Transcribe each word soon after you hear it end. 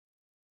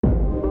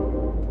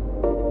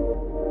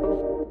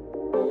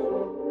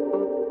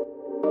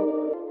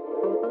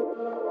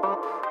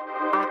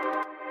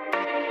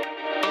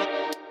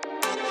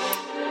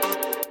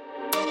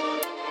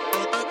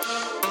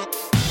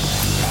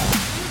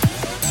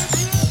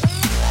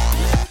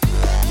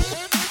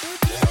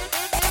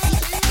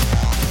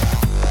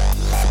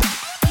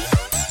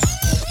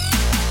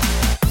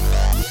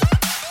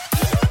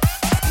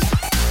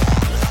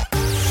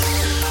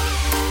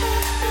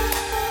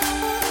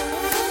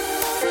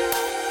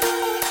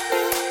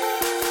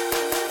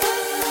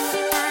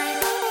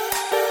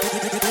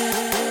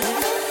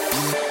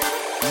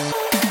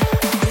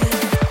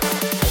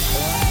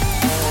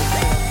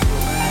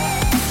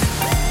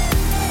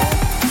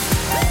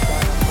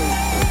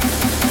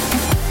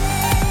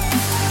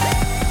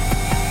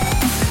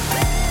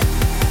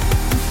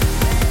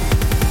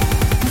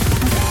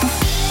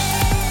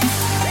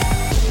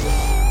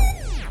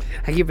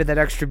give it that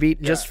extra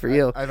beat just for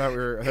you. I thought we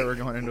were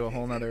going into a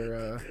whole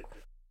nother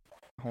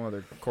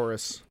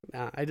chorus.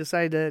 I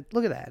decided to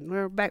look at that.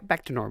 We're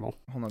back to normal.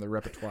 A whole nother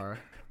repertoire.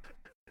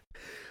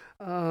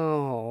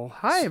 Oh,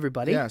 hi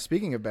everybody. Yeah,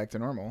 speaking of back to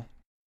normal.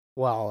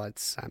 Well,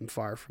 I'm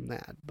far from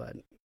that, but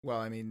well,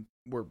 I mean,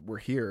 we're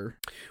here.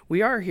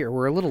 We are here.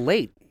 We're a little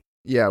late.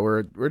 Yeah,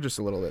 we're just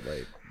a little bit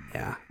late.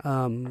 Yeah.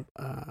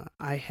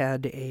 I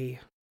had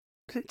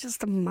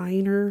just a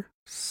minor,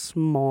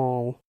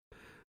 small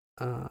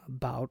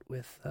bout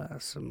with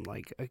some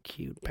like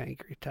acute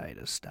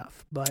pancreatitis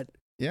stuff, but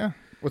yeah.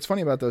 What's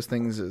funny about those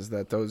things is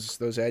that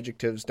those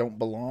adjectives don't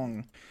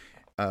belong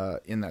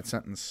in that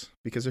sentence,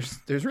 because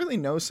there's really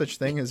no such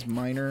thing as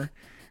minor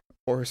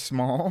or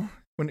small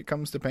when it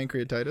comes to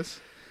pancreatitis.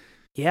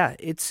 Yeah,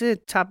 it's a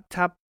top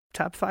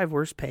 5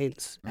 worst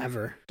pains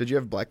ever. Did you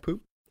have black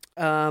poop?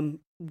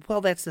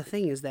 Well, that's the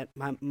thing, is that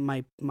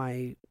my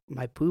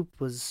poop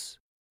was.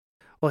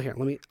 Well, here,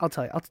 I'll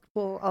tell you.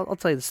 I'll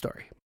tell you the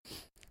story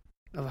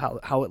of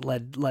how it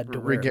led to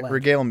where it led.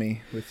 Regale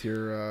me with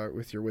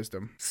your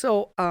wisdom.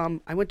 So,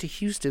 I went to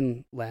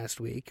Houston last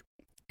week,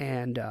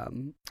 and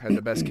had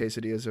the best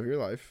quesadillas of your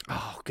life.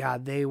 Oh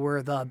God, they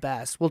were the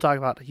best. We'll talk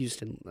about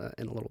Houston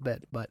in a little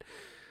bit, but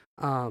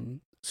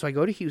so I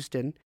go to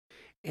Houston,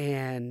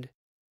 and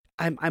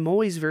I'm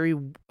always very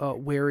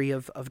wary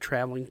of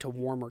traveling to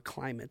warmer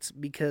climates,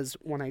 because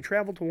when I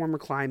travel to warmer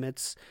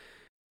climates,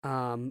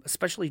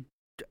 especially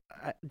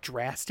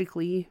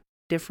drastically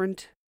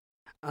different,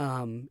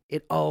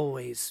 it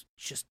always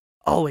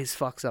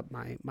fucks up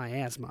my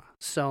asthma.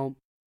 So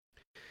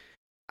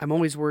I'm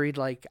always worried,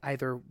 like,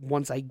 either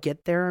once I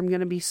get there I'm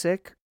going to be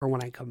sick, or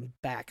when I come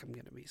back I'm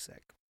going to be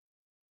sick.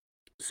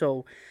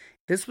 So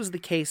this was the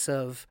case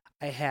of,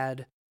 I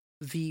had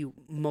the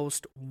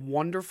most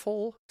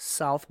wonderful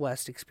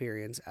Southwest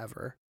experience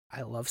ever.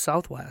 I love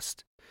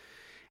Southwest.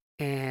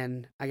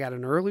 And I got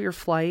an earlier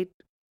flight.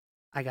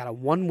 I got a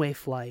one-way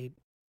flight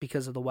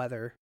because of the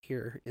weather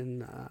here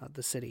in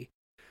the city.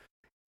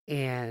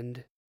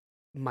 And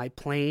my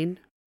plane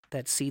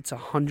that seats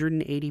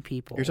 180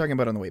 people. You're talking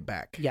about on the way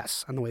back?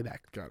 Yes, on the way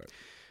back. Got it.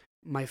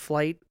 My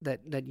flight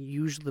that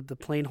usually the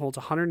plane holds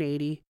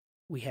 180,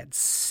 we had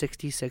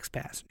 66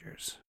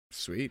 passengers.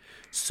 Sweet.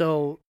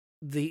 So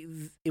there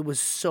were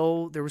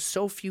so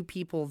few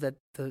people that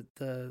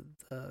the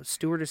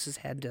stewardesses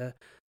had to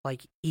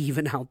like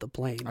even out the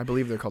plane. I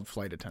believe they're called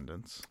flight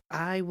attendants.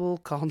 I will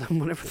call them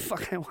whatever the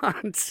fuck I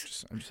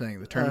want. I'm saying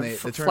the term they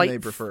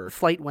prefer.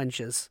 Flight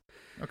wenches.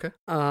 Okay.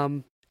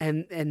 And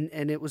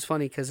it was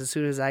funny because as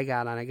soon as I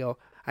got on, I go,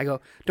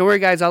 don't worry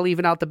guys, I'll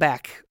even out the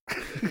back.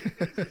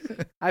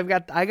 I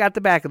got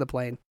the back of the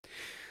plane.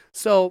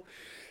 So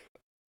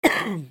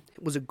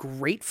it was a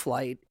great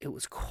flight. It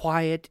was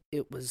quiet.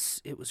 It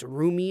was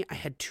roomy. I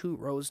had 2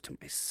 rows to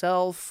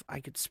myself.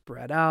 I could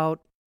spread out.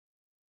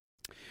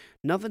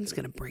 Nothing's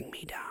going to bring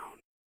me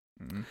down.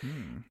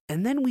 Mm-hmm.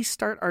 And then we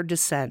start our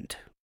descent.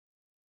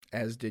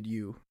 As did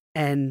you.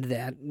 And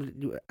that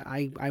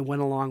I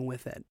went along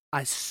with it.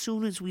 As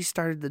soon as we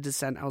started the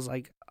descent, I was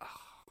like,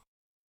 oh,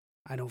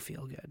 I don't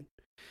feel good.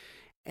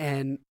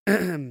 And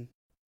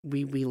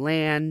we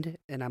land,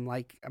 and I'm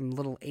a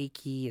little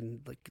achy,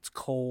 and like it's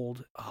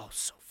cold. Oh,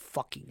 so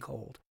fucking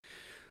cold.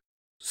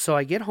 So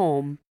I get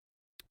home.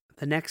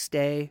 The next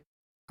day,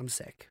 I'm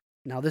sick.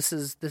 Now this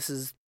is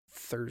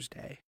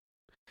Thursday.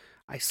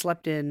 I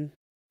slept in.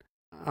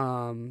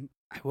 I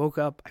woke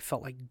up. I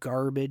felt like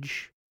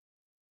garbage.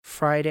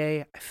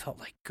 Friday, I felt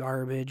like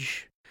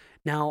garbage.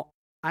 Now,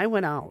 I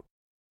went out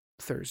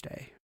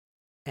Thursday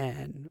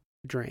and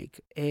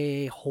drank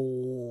a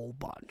whole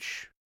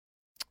bunch.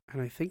 And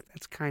I think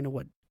that's kind of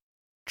what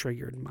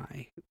triggered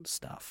my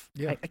stuff.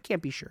 Yeah. I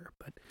can't be sure,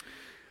 but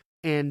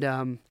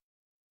and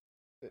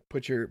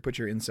put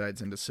your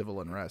insides into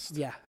civil unrest.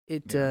 Yeah.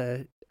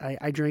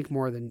 I drank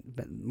more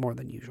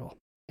than usual.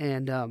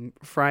 And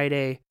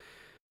Friday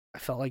I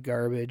felt like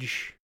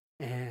garbage,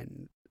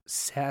 and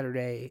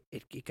Saturday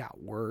it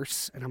got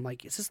worse, and I'm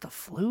like, is this the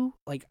flu?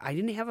 Like, I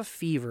didn't have a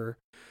fever.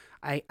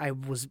 I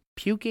was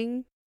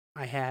puking.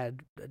 I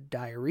had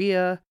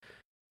diarrhea,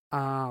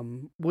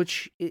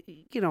 which,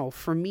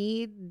 for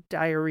me,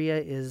 diarrhea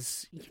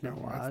is,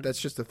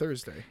 that's just a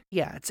Thursday.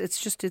 Yeah,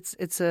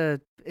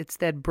 it's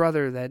that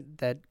brother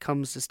that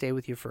comes to stay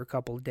with you for a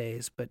couple of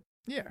days, but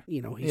yeah,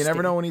 you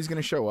never know when he's going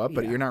to show up,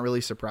 but yeah. You're not really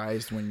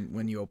surprised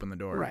when you open the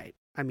door. Right.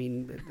 I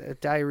mean,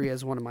 diarrhea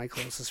is one of my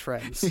closest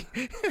friends.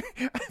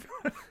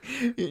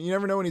 You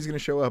never know when he's going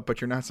to show up,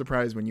 but you're not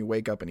surprised when you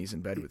wake up and he's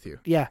in bed with you.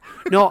 Yeah.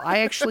 No,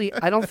 I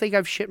don't think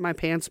I've shit my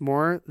pants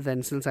more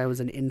than since I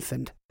was an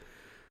infant.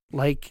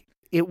 Like,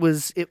 it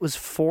was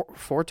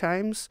four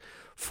times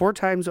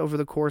over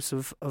the course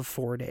of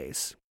 4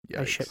 days. Yikes.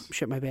 I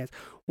shit my pants.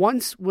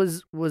 Once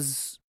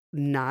was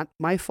not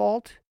my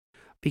fault,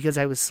 because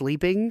I was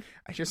sleeping.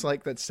 I just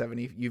like that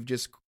you've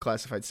just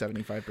classified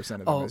 75%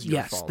 of them as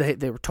your fault.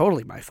 They were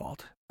totally my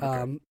fault.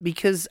 Okay.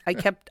 Because I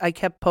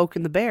kept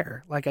poking the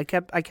bear. Like, I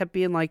kept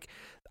being like,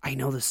 I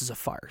know this is a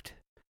fart.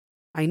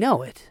 I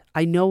know it.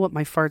 I know what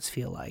my farts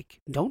feel like.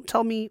 Don't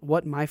tell me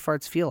what my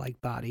farts feel like,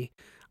 body.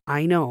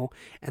 I know.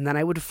 And then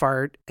I would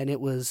fart, and it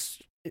was,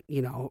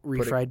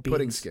 refried beans.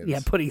 Pudding skins. Yeah,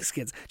 pudding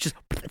skins. Just.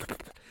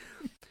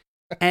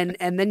 And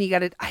then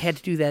I had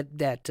to do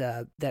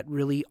that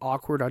really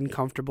awkward,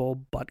 uncomfortable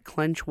butt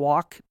clench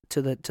walk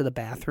to the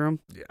bathroom.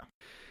 Yeah.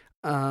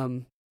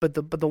 But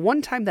the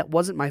one time that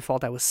wasn't my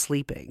fault, I was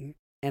sleeping,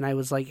 and I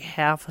was like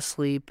half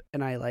asleep,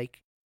 and I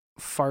like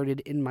farted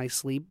in my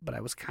sleep, but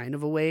I was kind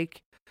of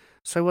awake.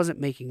 So I wasn't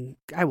making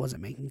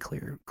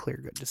clear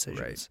good decisions.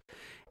 Right.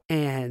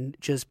 And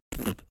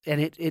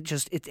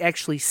it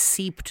actually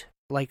seeped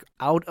like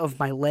out of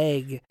my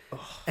leg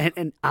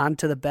and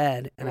onto the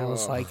bed, and I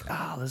was like,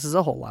 oh, this is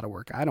a whole lot of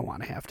work I don't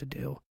want to have to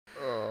do.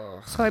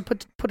 So I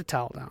put a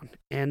towel down,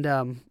 and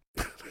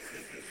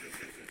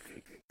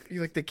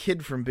you're like the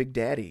kid from Big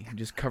Daddy,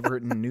 just cover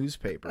it in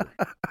newspaper.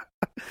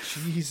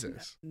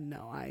 Jesus.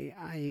 No,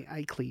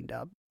 I cleaned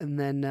up, and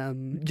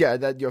then yeah,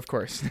 that of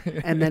course.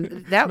 And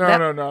then that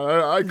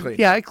no, I cleaned.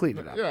 Yeah, I cleaned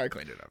it up. Yeah, I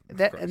cleaned it up.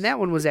 That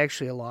one was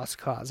actually a lost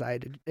cause. I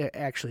had to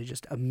actually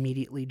just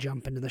immediately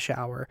jump into the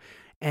shower,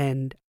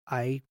 and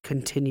I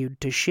continued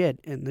to shit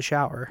in the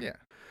shower. Yeah.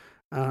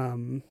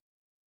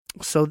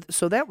 So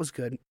that was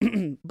good,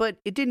 but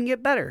it didn't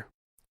get better.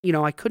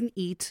 I couldn't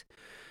eat,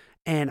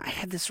 and I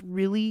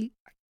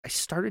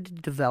started to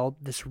develop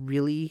this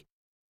really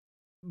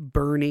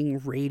burning,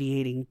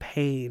 radiating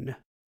pain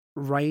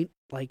right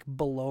like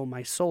below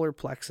my solar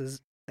plexus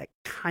that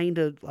kind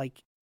of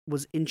like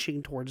was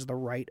inching towards the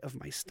right of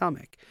my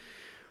stomach.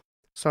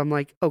 So I'm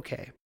like,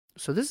 okay,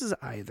 so this is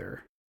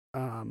either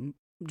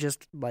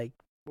just like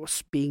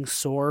being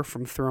sore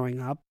from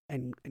throwing up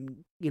and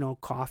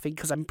coughing,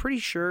 because I'm pretty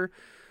sure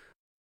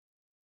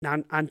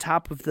on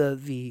top of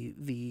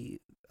the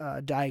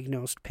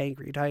diagnosed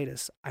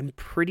pancreatitis, I'm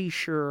pretty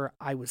sure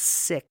I was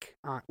sick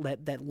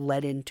that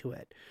led into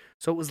it.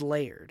 So it was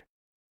layered,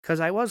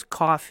 because I was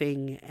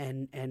coughing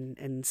and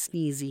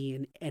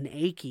sneezy and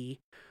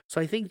achy.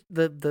 So I think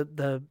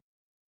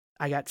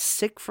I got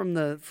sick from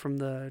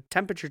the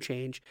temperature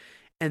change,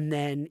 and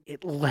then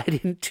it led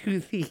into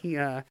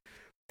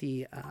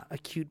the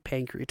acute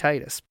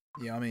pancreatitis.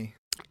 Yummy.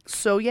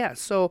 So yeah,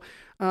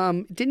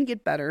 it didn't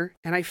get better,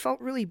 and I felt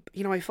really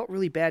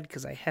bad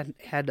because I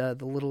had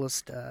the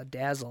littlest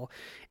Dazzle,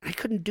 and I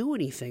couldn't do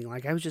anything.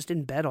 Like, I was just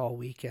in bed all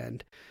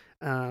weekend.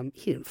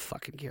 He didn't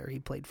fucking care. He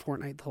played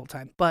Fortnite the whole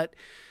time. But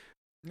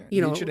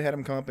you should have had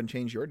him come up and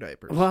change your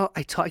diapers. Well,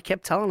 I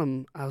kept telling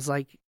him. I was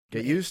like,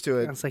 get used to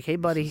it. I was like, hey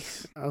buddy,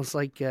 I was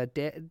like,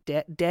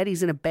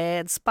 Daddy's in a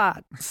bad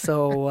spot,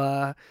 so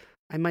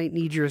I might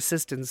need your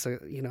assistance,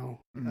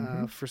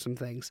 for some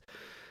things.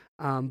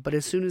 But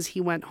as soon as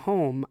he went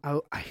home,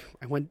 I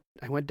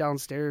went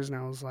downstairs, and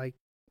I was like,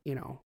 I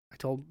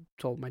told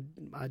my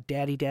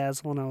daddy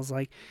Dazzle, and I was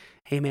like,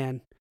 hey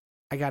man,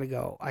 I gotta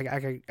go. I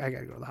gotta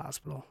go to the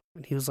hospital.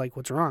 And he was like,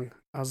 what's wrong?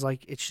 I was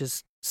like, it's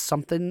just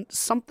something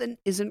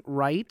isn't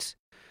right.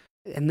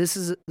 And this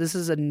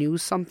is a new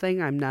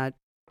something I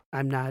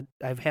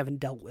haven't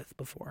dealt with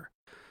before.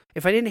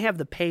 If I didn't have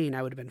the pain,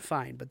 I would have been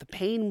fine. But the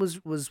pain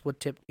was what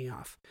tipped me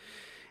off.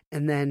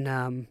 And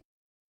then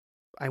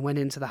I went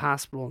into the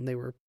hospital, and they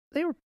were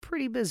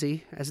pretty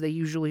busy, as they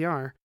usually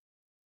are.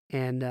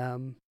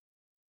 And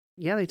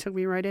they took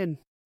me right in,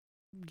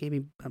 gave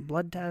me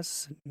blood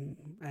tests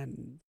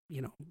and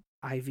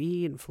IV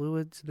and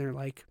fluids. And they're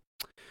like,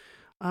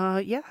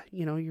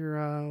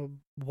 you're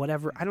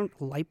whatever. I don't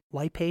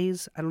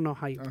lipase. I don't know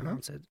how you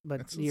pronounce it, but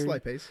it's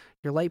lipase.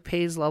 Your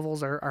lipase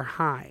levels are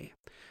high,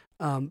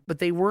 but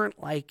they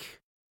weren't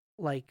like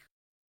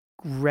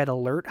red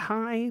alert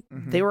high.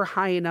 Mm-hmm. They were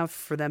high enough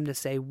for them to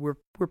say we're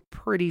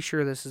pretty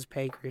sure this is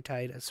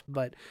pancreatitis,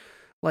 but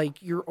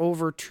like you're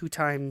over 2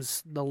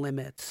 times the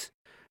limit,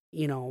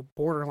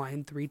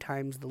 borderline 3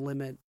 times the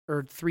limit,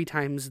 or 3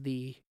 times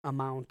the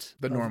amount,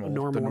 the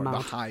normal amount,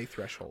 the high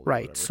threshold,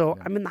 right? So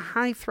yeah. I'm in the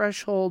high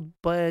threshold,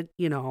 but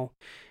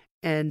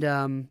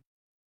and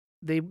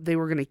they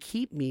were gonna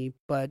keep me,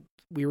 but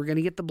we were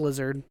gonna get the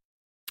blizzard,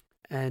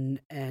 and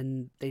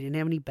they didn't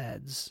have any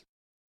beds.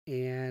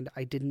 And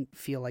I didn't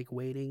feel like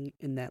waiting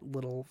in that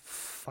little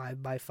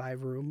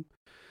 5x5 room.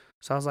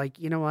 So I was like,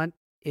 you know what?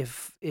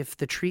 If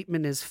the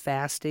treatment is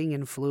fasting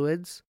and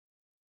fluids,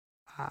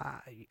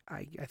 I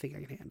think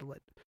I can handle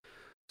it.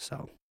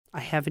 So I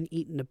haven't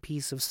eaten a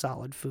piece of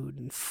solid food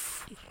in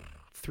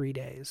 3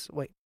 days.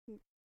 Wait,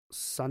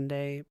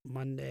 Sunday,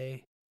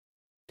 Monday,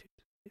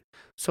 Tuesday.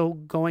 So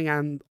going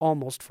on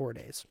almost 4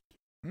 days.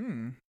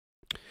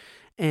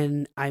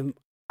 And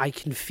I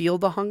can feel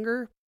the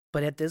hunger,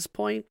 but at this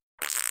point,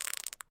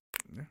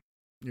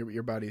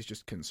 your body's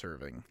just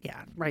conserving.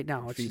 Yeah, right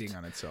now it's feeding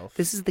on itself.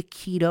 This is the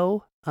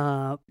keto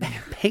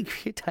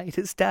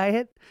pancreatitis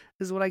diet,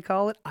 is what I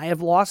call it. I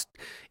have lost.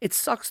 It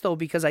sucks though,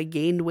 because I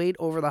gained weight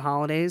over the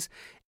holidays,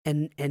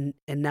 and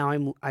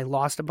now I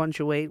lost a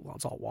bunch of weight. Well,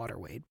 it's all water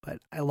weight, but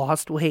I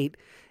lost weight,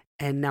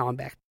 and now I'm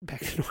back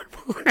to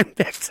normal. I'm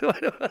back to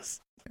what it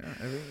was.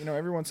 Yeah,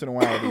 every once in a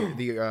while,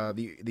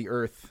 the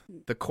Earth,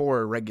 the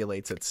core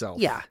regulates itself.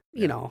 Yeah,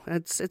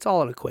 it's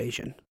all an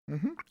equation.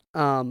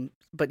 Mm-hmm.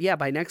 But yeah,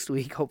 by next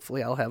week,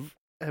 hopefully, I'll have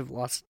have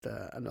lost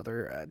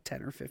another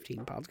 10 or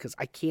 15 pounds because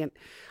I can't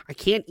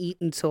eat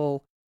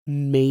until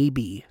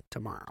maybe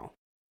tomorrow.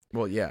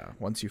 Well, yeah,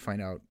 once you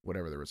find out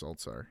whatever the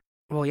results are.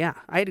 Well, yeah,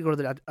 I had to go to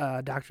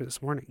the doctor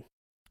this morning.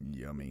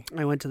 Yummy.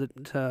 I went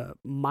to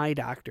my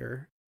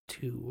doctor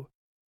to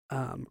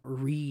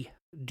redo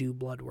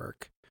blood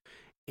work,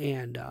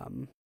 and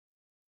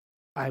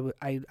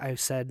I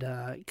said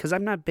because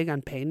I'm not big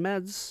on pain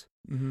meds,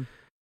 Mm-hmm.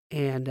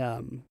 and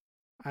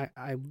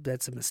I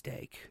that's a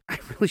mistake. I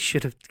really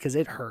should have, because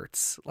it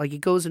hurts. Like,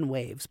 it goes in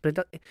waves,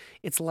 but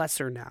it's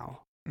lesser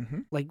now. Mm-hmm.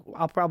 Like,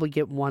 I'll probably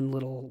get one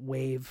little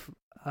wave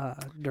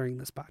during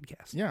this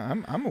podcast. Yeah,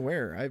 I'm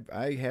aware.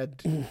 I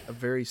had a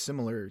very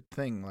similar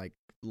thing like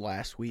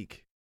last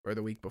week or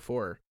the week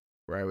before,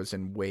 where I was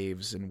in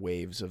waves and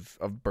waves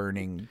of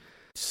burning,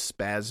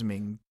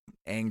 spasming,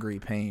 angry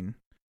pain.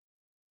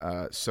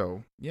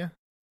 So yeah,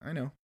 I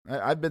know.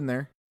 I've been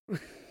there.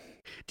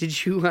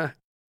 Did you?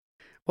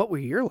 What were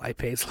your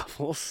lipase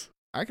levels?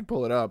 I could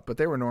pull it up, but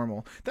they were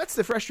normal. That's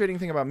the frustrating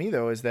thing about me,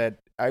 though, is that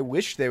I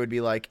wish they would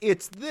be like,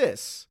 it's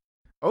this.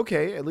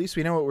 Okay, at least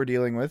we know what we're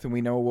dealing with, and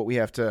we know what we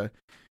have to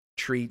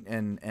treat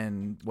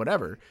and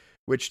whatever.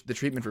 Which the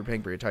treatment for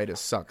pancreatitis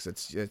sucks.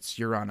 It's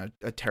you're on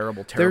a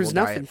terrible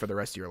diet for the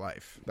rest of your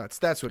life.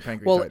 That's what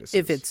pancreatitis is.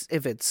 Well,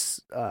 if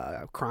it's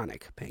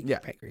chronic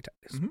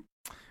pancreatitis.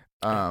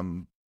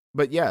 Mm-hmm.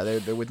 But yeah,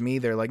 they're with me.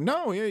 They're like,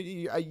 no,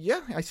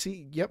 yeah, I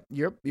see. Yep,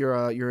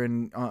 you're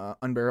in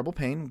unbearable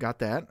pain. Got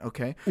that?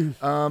 Okay.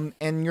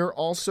 And you're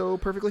also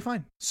perfectly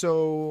fine.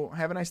 So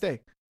have a nice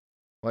day.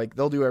 Like,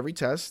 they'll do every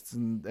test,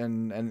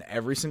 and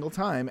every single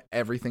time,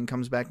 everything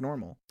comes back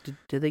normal.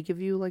 Did they give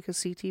you like a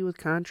CT with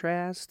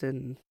contrast?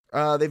 And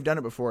they've done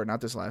it before, not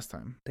this last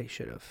time. They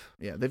should have.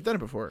 Yeah, they've done it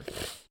before.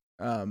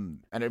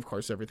 And of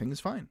course, everything is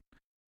fine.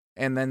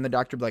 And then the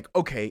doctor will be like,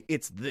 okay,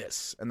 it's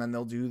this. And then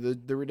they'll do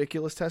the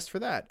ridiculous test for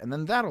that. And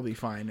then that'll be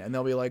fine. And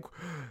they'll be like,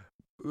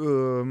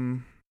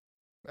 well,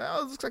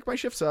 it looks like my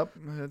shift's up.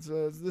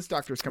 This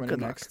doctor's coming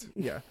in next.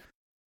 Yeah.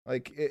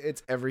 Like,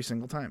 it's every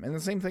single time. And the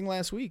same thing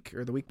last week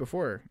or the week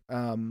before.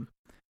 I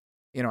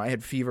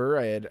had fever.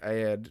 I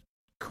had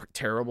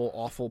terrible,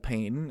 awful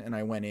pain. And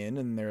I went in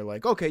and they're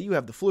like, okay, you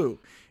have the flu.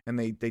 And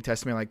they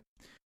tested me like,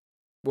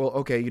 well,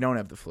 okay, you don't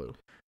have the flu.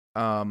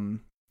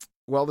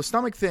 Well, the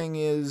stomach thing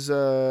is,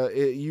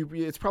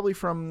 it's probably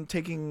from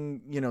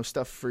taking,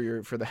 stuff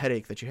for the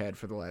headache that you had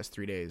for the last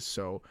 3 days.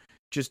 So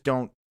just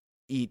don't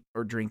eat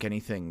or drink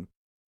anything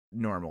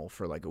normal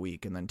for like a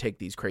week, and then take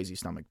these crazy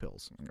stomach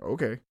pills.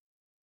 Okay,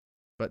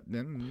 but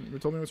then you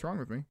told me what's wrong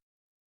with me.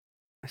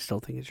 I still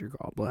think it's your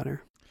gallbladder.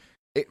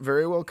 It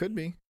very well could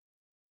be.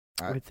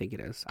 I think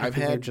it is. I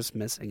think they're just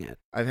missing it.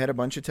 I've had a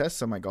bunch of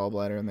tests on my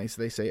gallbladder, and they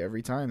say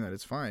every time that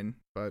it's fine,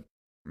 but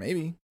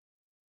maybe.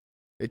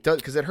 It does,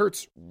 because it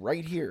hurts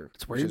right here.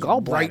 It's where your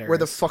gallbladder right where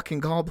the fucking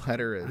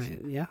gallbladder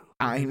is.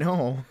 I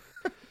know.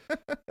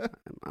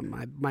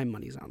 My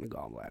money's on the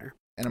gallbladder.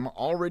 And I'm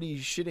already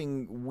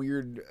shitting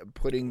weird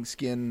pudding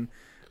skin.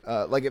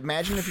 Like,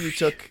 imagine if you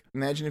took,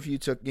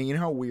 you know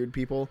how weird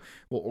people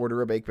will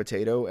order a baked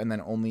potato and then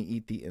only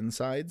eat the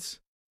insides,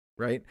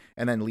 right?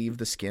 And then leave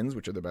the skins,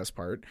 which are the best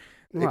part.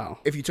 Wow.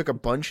 If you took a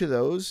bunch of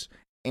those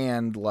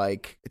and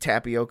like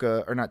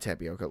tapioca, or not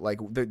tapioca, like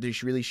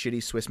there's really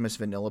shitty Swiss Miss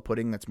vanilla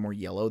pudding that's more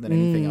yellow than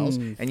anything else,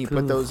 and you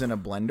put those in a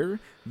blender,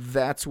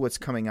 that's what's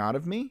coming out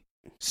of me.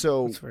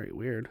 So it's very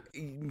weird.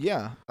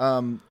 Yeah.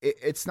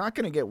 It's not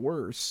going to get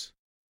worse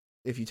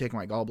if you take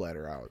my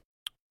gallbladder out.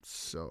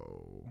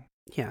 So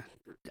yeah,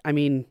 I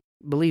mean,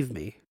 believe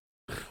me,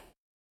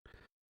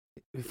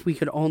 if we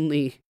could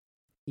only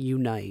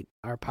unite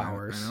our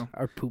powers,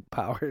 our poop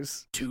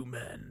powers. 2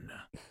 men,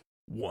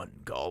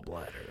 1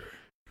 gallbladder.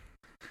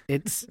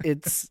 It's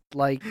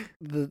like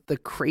the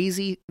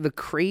crazy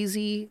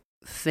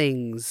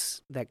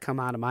things that come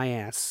out of my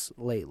ass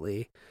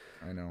lately.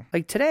 I know.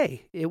 Like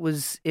today, it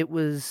was.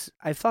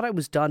 I thought I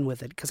was done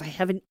with it because I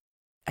haven't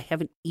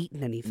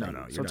eaten anything.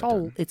 No,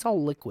 so it's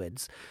all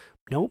liquids.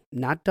 Nope,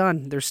 not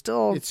done. There's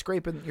still.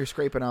 You're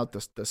scraping out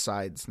the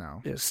sides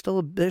now. There's still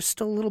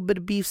a little bit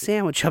of beef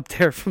sandwich up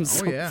there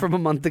from a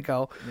month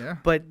ago. Yeah.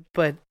 But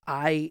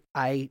I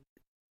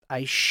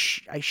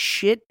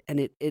shit, and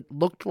it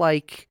looked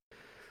like.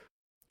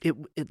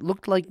 It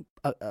looked like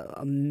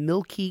a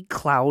milky,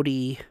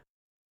 cloudy,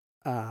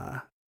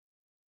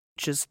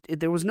 there's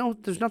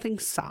nothing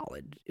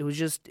solid. It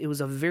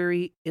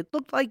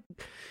looked like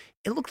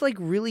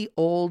really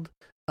old,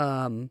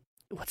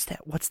 what's that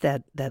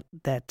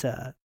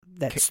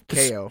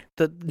KO.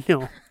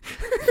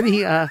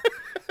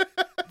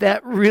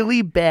 That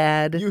really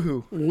bad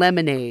Yoo-hoo.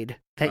 lemonade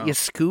that you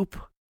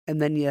scoop. And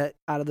then you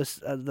out of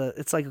this,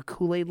 it's like a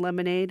Kool-Aid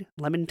lemonade,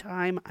 lemon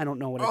time. I don't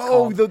know what it's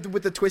called.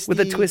 With the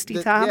twisty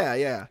top.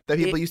 Yeah. That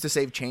people used to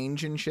save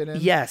change and shit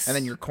in. Yes. And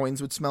then your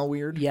coins would smell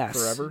weird. Yes.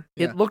 Forever.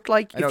 Yeah. It looked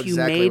like what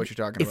you're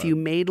talking about. You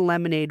made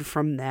lemonade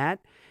from that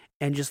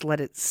and just let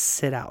it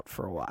sit out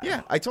for a while.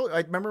 Yeah, I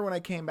remember when I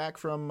came back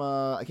from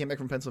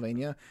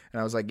Pennsylvania, and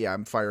I was like, yeah,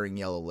 I'm firing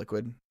yellow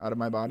liquid out of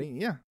my body.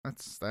 Yeah,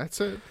 that's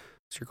it.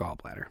 It's your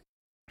gallbladder.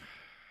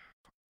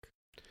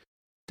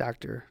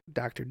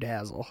 Dr.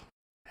 Dazzle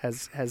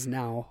has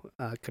now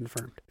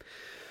confirmed.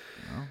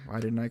 Well, why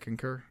didn't I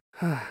concur?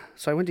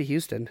 So I went to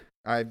Houston,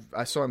 I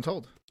so I'm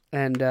told.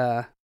 and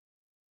I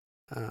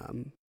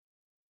mean,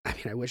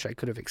 I wish I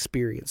could have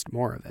experienced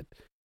more of it,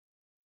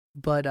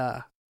 but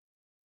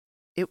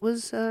it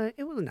was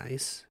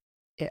nice.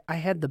 I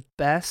had the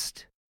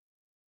best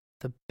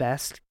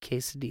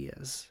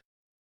quesadillas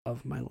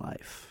of my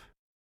life,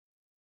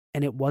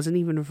 and it wasn't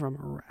even from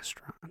a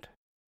restaurant.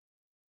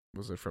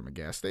 Was it from a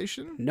gas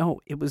station?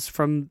 No, it was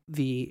from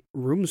the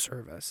room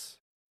service.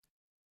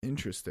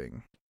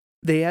 Interesting.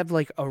 They have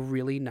like a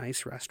really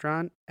nice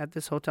restaurant at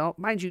this hotel.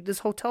 Mind you, this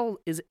hotel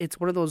it's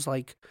one of those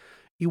like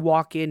you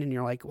walk in and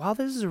you're like, wow,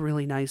 this is a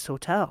really nice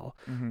hotel.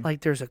 Mm-hmm.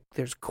 Like there's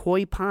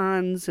koi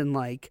ponds and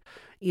like,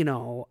 they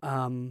let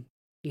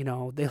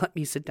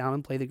me sit down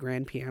and play the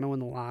grand piano in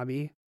the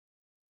lobby.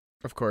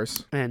 Of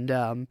course. And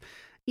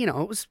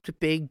it was a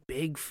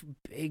big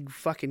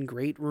fucking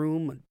great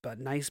room, but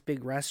nice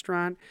big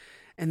restaurant.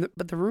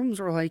 But the rooms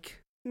were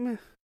like, meh,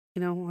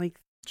 like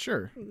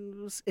Sure.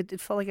 it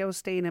felt like I was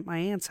staying at my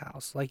aunt's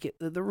house. Like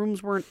the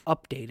rooms weren't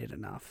updated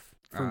enough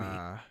for me.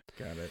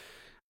 Got it.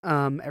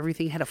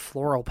 Everything had a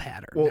floral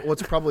pattern. Well,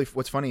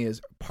 what's funny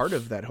is part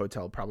of that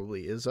hotel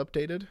probably is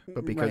updated,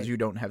 but because Right. you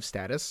don't have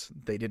status,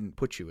 they didn't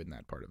put you in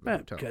that part of the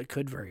hotel.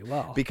 Could very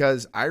well.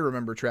 Because I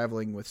remember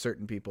traveling with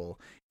certain people,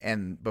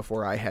 and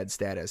before I had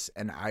status,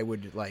 and I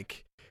would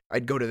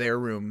I'd go to their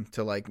room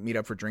to like meet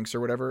up for drinks or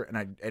whatever,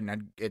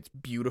 and it's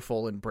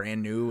beautiful and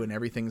brand new, and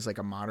everything's like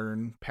a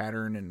modern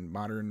pattern and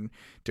modern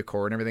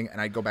decor and everything. And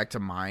I'd go back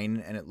to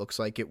mine, and it looks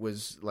like it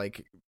was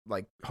like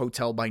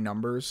hotel by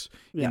numbers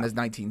in the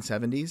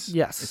 1970s.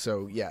 Yes.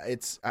 So yeah,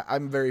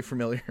 I'm very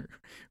familiar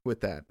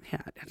with that.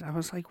 Yeah, and I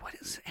was like, what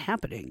is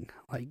happening?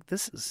 Like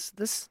this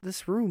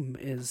room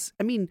is.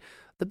 I mean,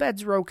 the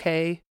beds were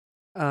okay.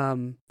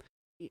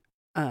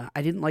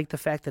 I didn't like the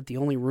fact that the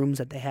only rooms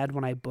that they had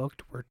when I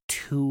booked were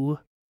two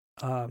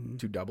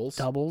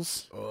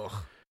doubles. Ugh.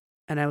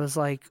 And I was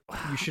like,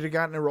 You should have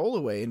gotten a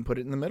rollaway and put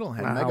it in the middle.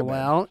 Had a mega bed.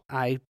 well,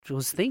 I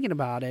was thinking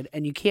about it,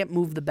 and you can't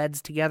move the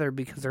beds together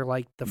because they're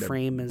like the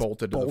frame is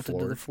bolted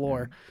to the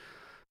floor. Yeah.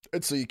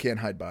 It's so you can't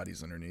hide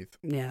bodies underneath.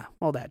 Yeah,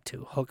 well, that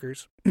too.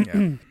 Hookers.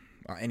 Yeah,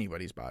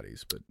 anybody's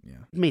bodies, but yeah,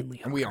 mainly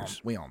hookers. And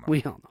we all know.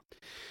 We all know.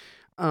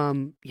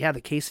 Yeah,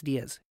 the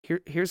quesadillas.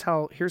 Here's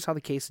how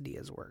the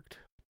quesadillas worked.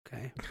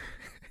 Okay.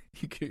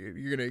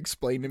 You're gonna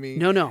explain to me?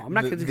 No, I'm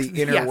not gonna.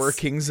 The inner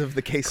workings of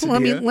the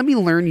quesadilla. Let me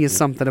learn you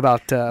something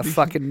about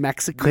fucking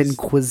Mexican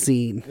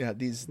cuisine. Yeah,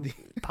 these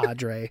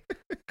Padre.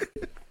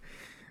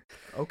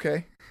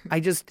 Okay.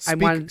 I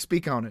wanted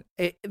speak on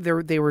it.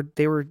 They were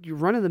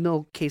run of the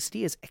mill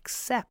quesadillas,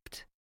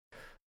 except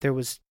there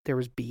was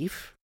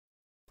beef,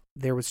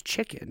 there was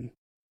chicken,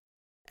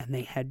 and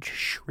they had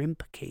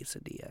shrimp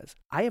quesadillas.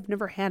 I have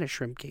never had a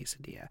shrimp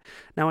quesadilla.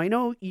 Now I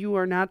know you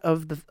are not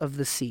of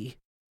the sea.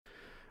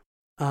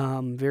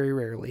 Very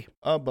rarely.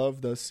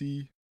 Above the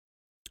sea.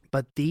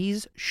 But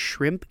these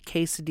shrimp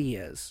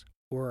quesadillas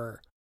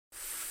were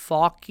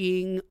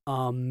fucking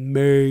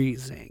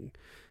amazing.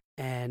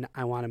 And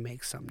I want to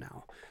make some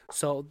now.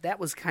 So that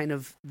was kind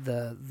of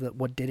the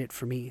what did it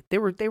for me. They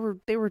were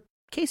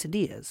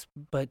quesadillas,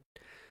 but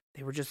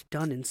they were just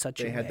done in such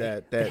a way.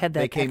 They had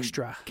that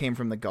extra. Came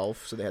from the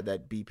Gulf, so they had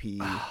that BP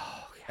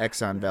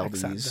Exxon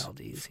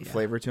Valdez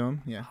flavor to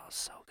them. Yeah. Oh,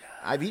 so good.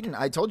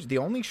 I told you, the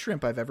only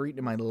shrimp I've ever eaten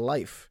in my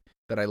life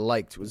that I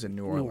liked was in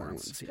New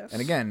Orleans. Yes.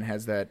 And again,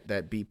 has that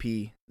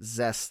BP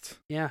zest.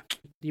 Yeah.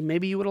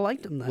 Maybe you would have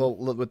liked them then. Well,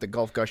 with the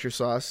Gulf Gusher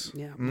sauce.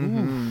 Yeah.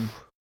 Mm-hmm.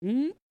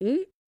 Mm-hmm.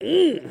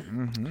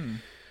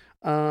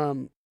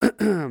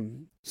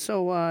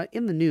 So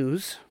in the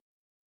news,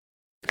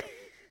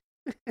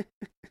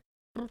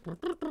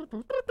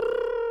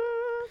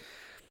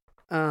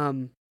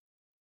 the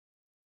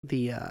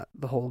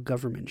whole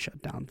government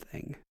shutdown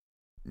thing.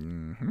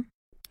 Mm-hmm.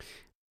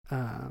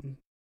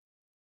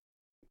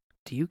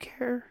 Do you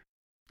care?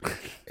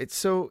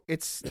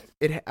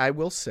 I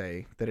will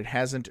say that it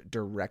hasn't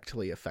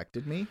directly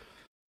affected me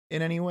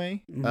in any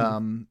way.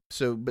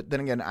 Mm-hmm. But then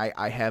again,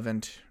 I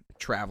haven't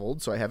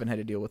traveled, so I haven't had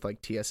to deal with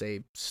like TSA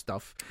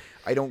stuff.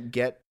 I don't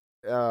get,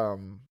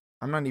 I'm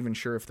not even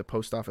sure if the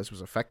post office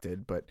was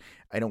affected, but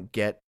I don't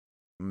get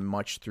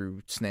much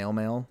through snail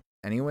mail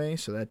anyway,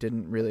 so that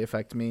didn't really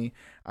affect me.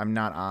 I'm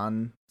not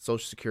on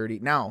Social Security.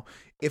 Now,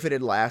 if it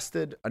had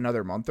lasted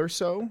another month or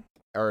so,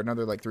 or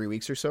another like 3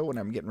 weeks or so when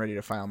I'm getting ready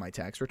to file my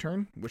tax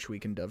return, which we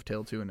can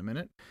dovetail to in a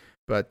minute,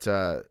 but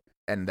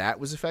and that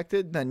was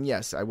affected, then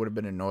yes, I would have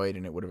been annoyed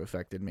and it would have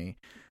affected me.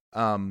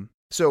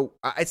 So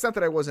it's not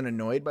that I wasn't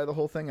annoyed by the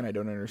whole thing, and I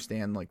don't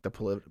understand like the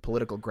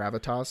political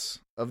gravitas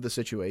of the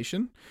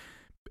situation,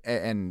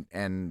 and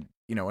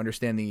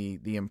understand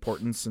the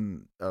importance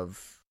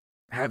of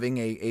having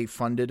a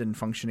funded and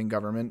functioning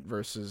government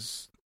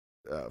versus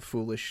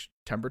foolish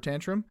temper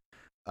tantrum.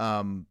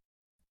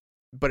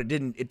 But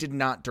it did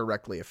not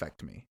directly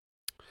affect me.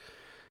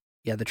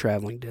 Yeah, the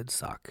traveling did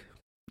suck.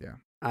 Yeah.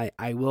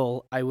 I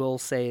will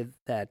say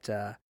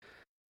that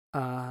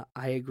I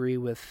agree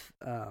with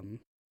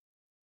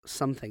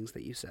some things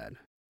that you said,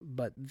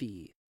 but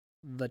the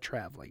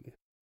traveling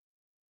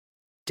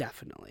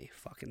definitely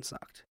fucking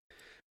sucked.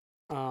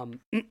 I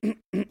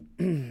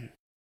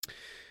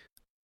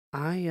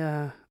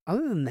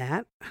other than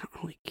that, I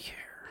don't really care.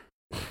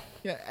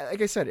 Yeah,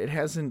 like I said, it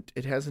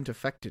hasn't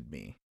affected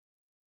me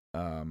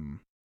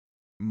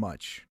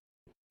much.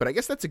 But I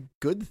guess that's a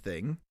good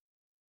thing.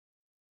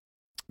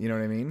 You know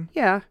what I mean?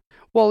 Yeah.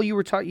 Well,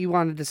 you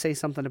wanted to say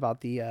something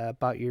about the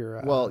about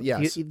your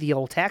yes, the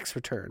old tax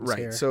returns, right?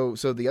 here. So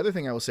the other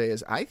thing I will say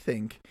is I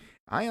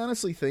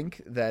honestly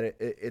think that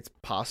it's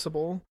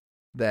possible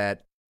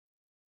that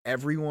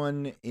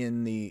everyone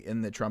in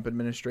the Trump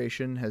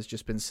administration has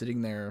just been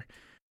sitting there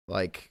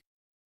like,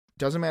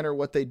 doesn't matter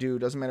what they do,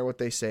 doesn't matter what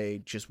they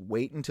say, just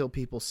wait until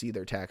people see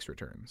their tax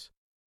returns,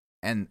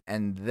 and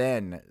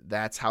then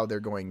that's how they're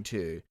going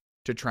to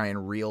try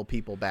and reel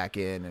people back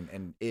in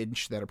and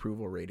inch that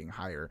approval rating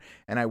higher.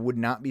 And I would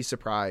not be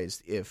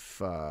surprised if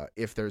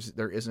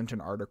there isn't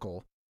an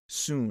article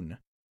soon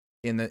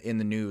in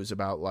the news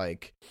about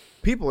like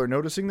people are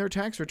noticing their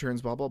tax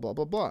returns, blah blah blah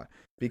blah blah.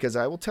 Because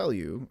I will tell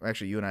you,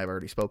 actually, you and I have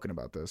already spoken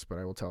about this, but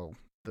I will tell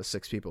the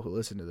 6 people who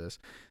listen to this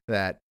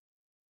that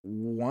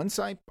once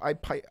I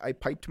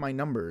piped my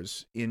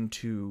numbers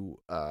into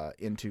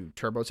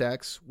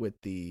TurboTax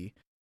with the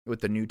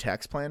new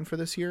tax plan for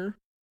this year,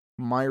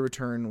 my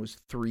return was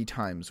 3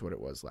 times what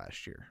it was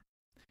last year.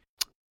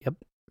 Yep.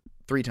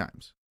 3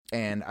 times.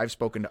 And I've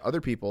spoken to other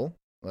people,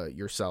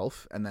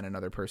 yourself, and then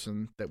another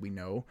person that we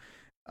know,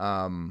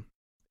 and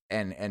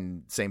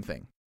same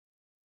thing.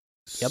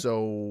 Yep.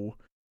 So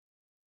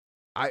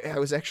I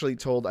was actually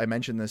told, I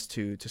mentioned this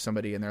to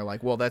somebody, and they're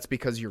like, well, that's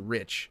because you're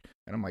rich.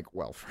 And I'm like,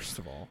 well, first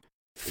of all,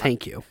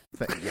 thank you.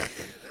 Yeah.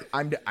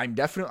 I'm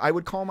definitely, I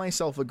would call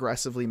myself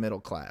aggressively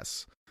middle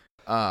class.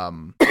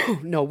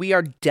 No, we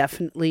are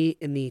definitely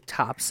in the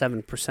top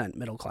 7%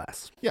 middle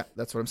class. Yeah,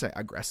 that's what I'm saying.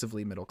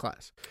 Aggressively middle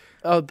class.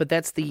 Oh, but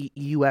that's the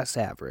U.S.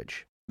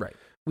 average. Right.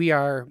 We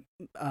are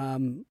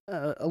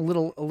a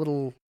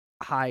little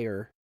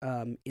higher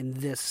in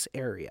this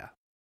area.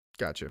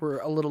 Gotcha. We're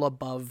a little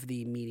above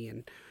the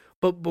median,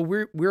 but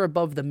we're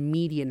above the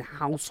median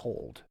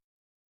household.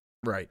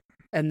 Right.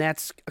 And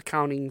that's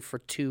accounting for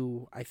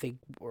 2, I think,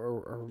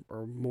 or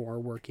more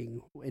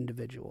working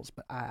individuals.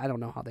 But I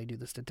don't know how they do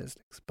the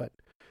statistics. But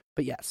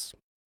yes.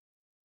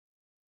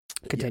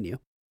 Continue. Yeah.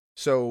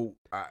 So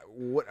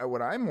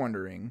what I'm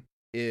wondering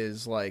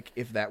is, like,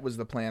 if that was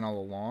the plan all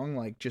along,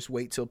 like, just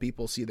wait till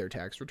people see their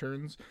tax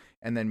returns,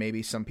 and then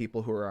maybe some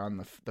people who are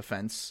on the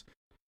fence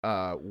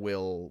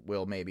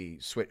will maybe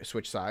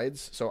switch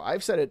sides. So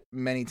I've said it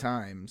many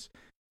times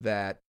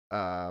that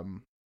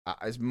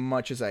as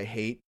much as I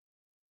hate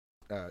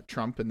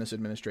Trump and this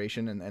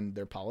administration and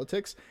their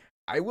politics,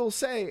 I will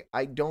say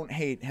I don't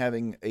hate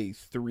having a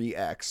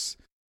 3x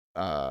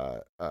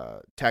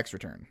tax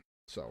return.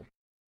 So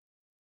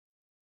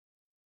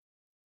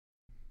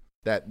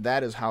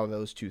that is how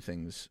those two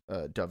things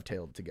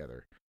dovetailed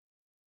together.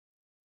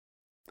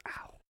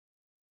 Ow.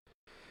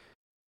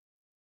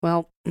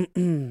 Well,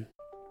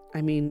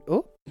 I mean,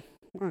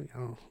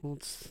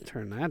 let's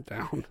turn that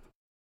down.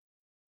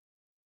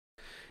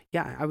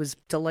 Yeah, I was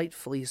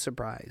delightfully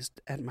surprised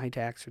at my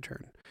tax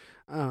return.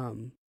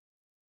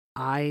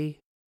 I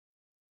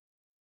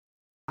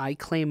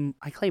claim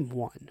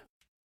 1.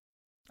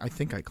 I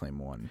think I claim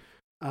 1.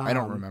 I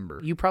don't remember.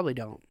 You probably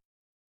don't.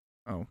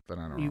 Oh, then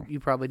I don't know. You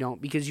probably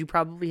don't, because you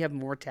probably have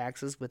more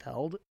taxes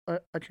withheld a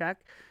check,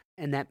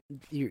 and that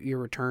your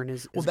return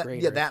is greater.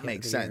 Yeah, that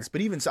makes sense.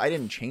 But even so, I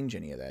didn't change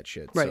any of that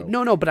shit. Right? So.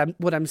 No. But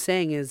what I'm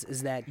saying is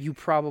that you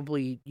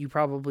probably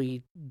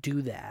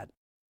do that,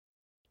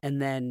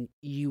 and then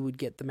you would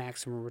get the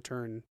maximum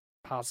return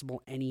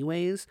possible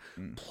anyways,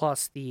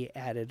 plus the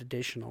added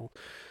additional.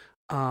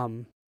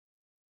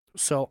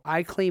 So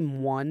I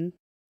claim 1.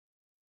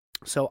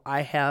 So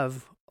I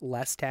have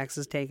less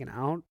taxes taken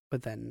out,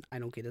 but then I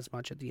don't get as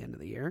much at the end of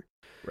the year.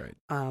 Right.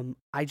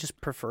 I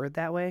just prefer it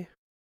that way.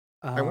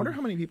 I wonder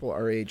how many people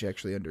our age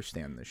actually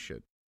understand this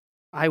shit.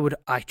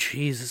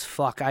 Jesus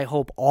fuck, I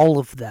hope all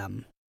of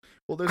them.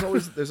 Well,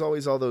 there's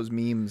always all those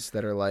memes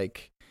that are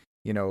like,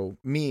 you know,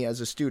 me as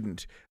a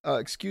student,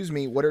 excuse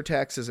me, what are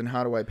taxes and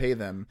how do I pay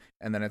them?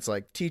 And then it's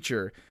like,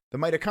 teacher, the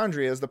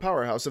mitochondria is the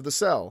powerhouse of the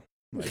cell.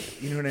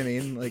 Like, you know what I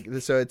mean? Like,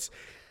 so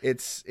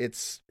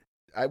it's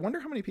I wonder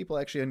how many people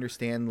actually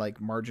understand,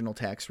 like, marginal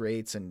tax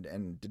rates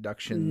and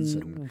deductions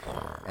and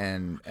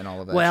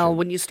all of that. Well, shit.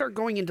 when you start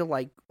going into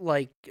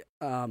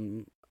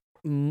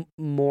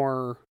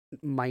more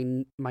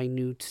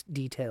minute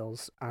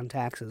details on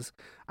taxes,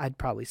 I'd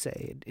probably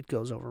say it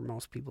goes over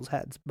most people's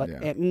heads. But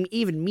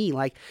even me,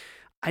 like,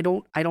 I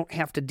don't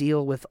have to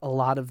deal with a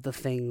lot of the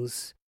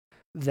things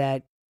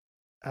that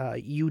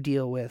you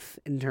deal with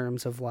in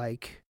terms of,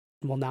 like,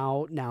 well,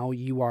 now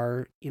you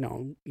are, you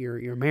know,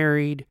 you're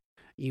married.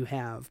 You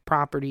have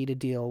property to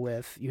deal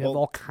with. You have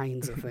all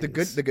kinds of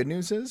things. The good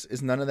news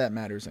is none of that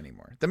matters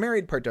anymore. The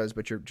married part does,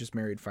 but you're just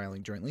married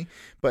filing jointly.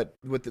 But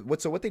what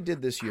they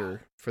did this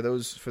year, for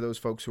those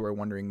folks who are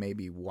wondering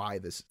maybe why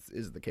this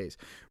is the case,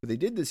 what they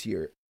did this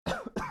year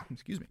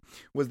excuse me,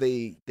 was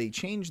they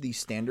changed the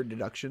standard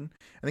deduction.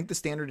 I think the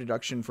standard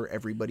deduction for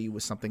everybody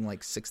was something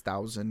like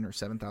 6,000 or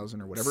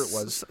 7,000 or whatever it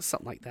was,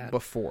 something like that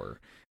before.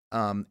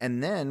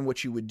 And then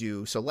what you would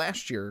do, so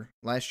last year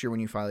when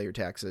you file your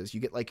taxes, you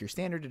get like your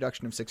standard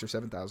deduction of 6 or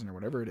 7,000 or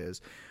whatever it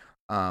is.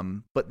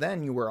 But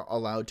then you were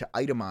allowed to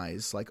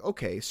itemize, like,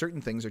 okay,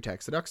 certain things are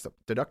tax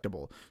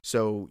deductible.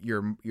 So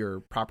your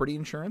property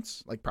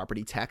insurance, like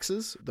property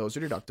taxes, those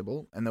are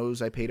deductible, and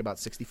those I paid about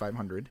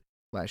 $6,500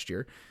 last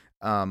year.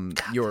 God,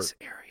 this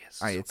area is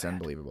so it's bad.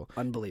 unbelievable.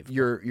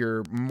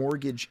 Your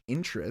mortgage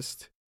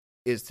interest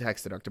is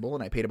tax deductible,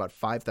 and I paid about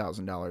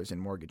 $5,000 in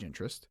mortgage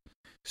interest.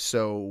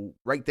 So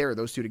right there,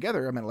 those two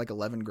together, I'm at like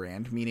 11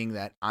 grand, meaning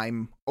that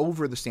I'm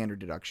over the standard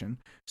deduction.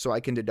 So I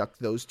can deduct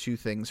those two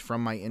things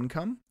from my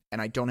income,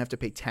 and I don't have to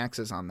pay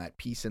taxes on that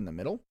piece in the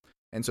middle.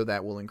 And so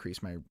that will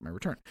increase my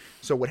return.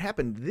 So what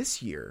happened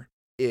this year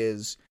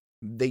is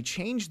they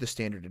changed the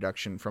standard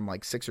deduction from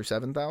like 6 or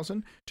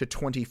 7,000 to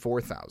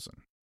 24,000.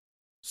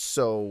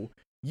 So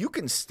you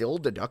can still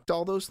deduct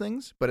all those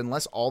things, but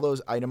unless all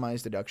those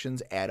itemized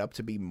deductions add up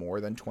to be more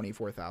than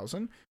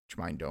 24,000, which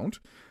mine don't,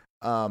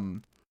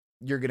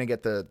 you're going to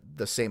get the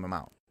same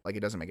amount. Like, it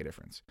doesn't make a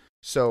difference.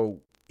 So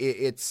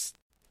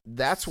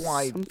that's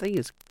why something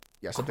is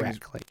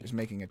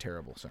making a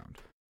terrible sound.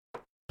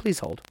 Please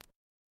hold.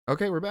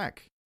 Okay, we're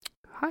back.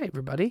 Hi,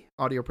 everybody.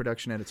 Audio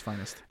production at its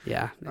finest.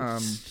 Yeah.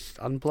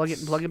 Unplug it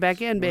and plug it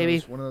back in,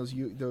 baby. One of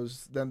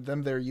those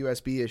their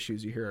USB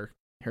issues you hear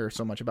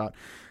so much about.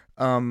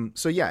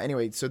 So yeah,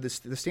 anyway, so the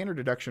standard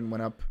deduction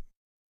went up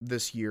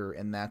this year,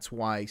 and that's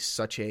why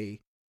such a,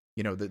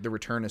 the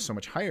return is so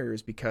much higher,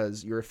 is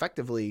because you're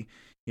effectively,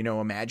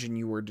 imagine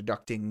you were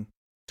deducting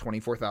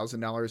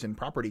 $24,000 in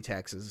property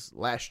taxes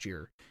last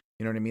year.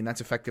 You know what I mean?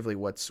 That's effectively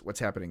what's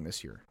happening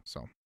this year.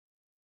 So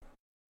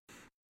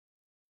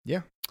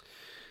yeah.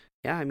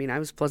 Yeah, I mean, I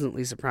was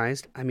pleasantly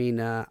surprised. I mean,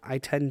 I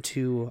tend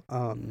to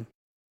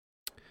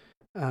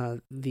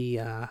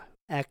the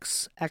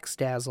ex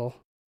Dazzle,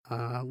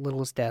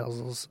 littlest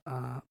Dazzle's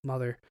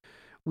mother.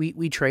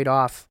 We trade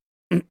off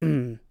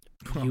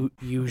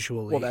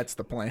usually. Well, that's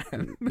the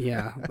plan.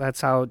 Yeah, that's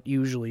how it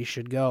usually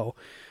should go.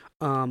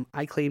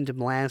 I claimed him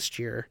last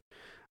year.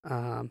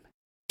 Damn.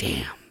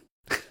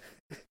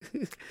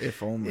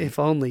 If only. If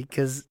only,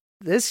 because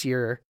this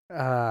year,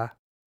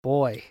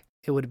 boy,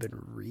 it would have been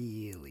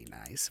really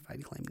nice if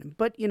I'd claimed him.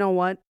 But you know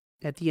what?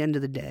 At the end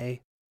of the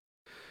day,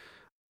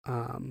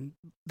 the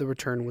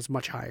return was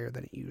much higher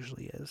than it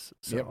usually is.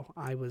 So yep.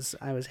 I was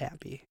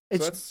happy.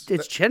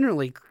 It's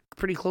generally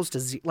pretty close to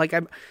zero. Like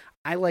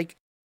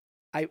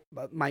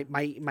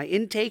my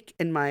intake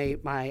and my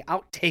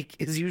outtake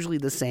is usually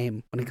the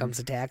same when it comes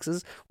to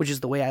taxes, which is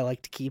the way I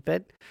like to keep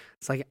it.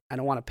 It's like I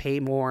don't want to pay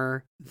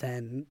more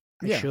than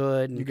I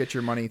should. You get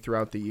your money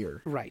throughout the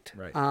year. Right.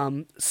 Right.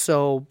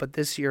 But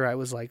this year I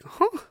was like,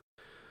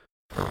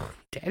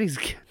 Daddy's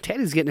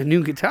getting a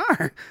new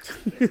guitar.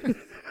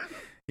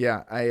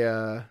 Yeah,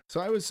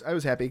 I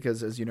was happy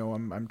because, as you know,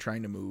 I'm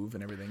trying to move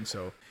and everything,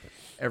 so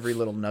every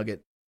little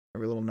nugget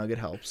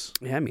helps.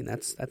 Yeah, I mean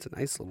that's a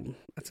nice little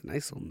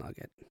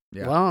nugget.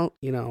 Yeah. Well,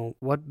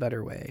 what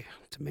better way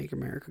to make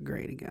America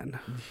great again?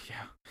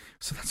 Yeah.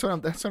 So that's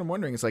what I'm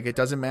wondering. It's like it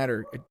doesn't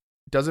matter. It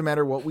doesn't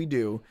matter what we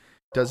do.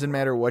 Doesn't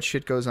matter what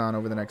shit goes on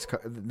over the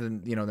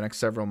next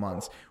several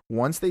months.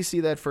 Once they see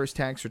that first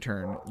tax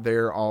return,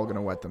 they're all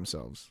gonna wet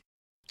themselves.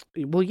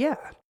 Well, yeah,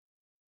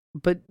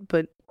 but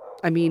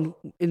I mean,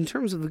 in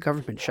terms of the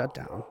government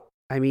shutdown,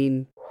 I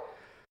mean,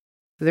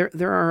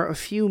 there are a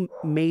few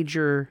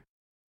major.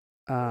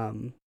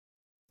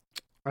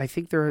 I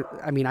think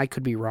I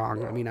could be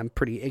wrong. I mean, I'm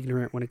pretty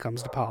ignorant when it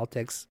comes to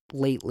politics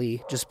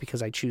lately, just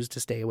because I choose to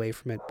stay away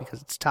from it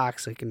because it's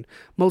toxic and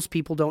most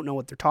people don't know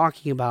what they're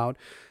talking about.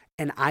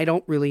 And I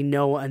don't really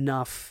know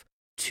enough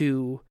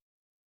to,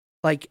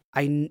 like,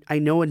 I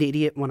know an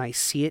idiot when I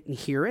see it and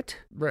hear it.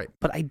 Right.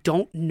 But I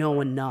don't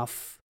know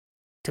enough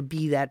to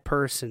be that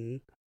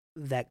person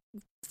that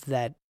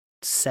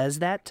says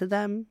that to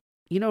them.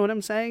 You know what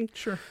I'm saying?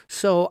 Sure.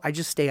 So I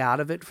just stay out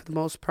of it for the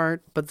most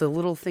part. But the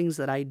little things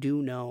that I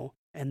do know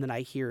and that I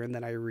hear and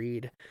that I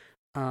read,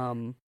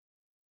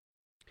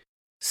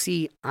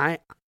 see, I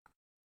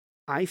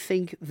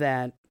think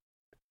that,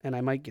 and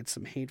I might get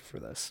some hate for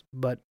this,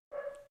 but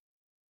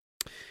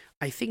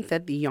I think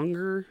that the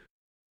younger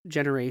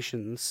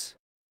generations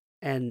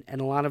and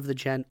a lot of the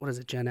Gen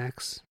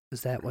X?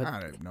 Is that what?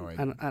 I have no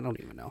idea. I don't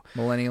even know.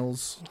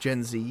 Millennials,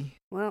 Gen Z.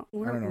 Well,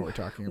 I don't know what we're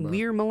talking about.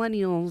 We're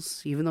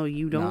millennials, even though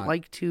you don't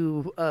like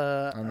to.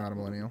 I'm not a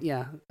millennial.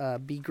 Yeah,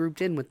 be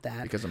grouped in with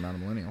that because I'm not a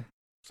millennial.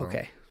 So.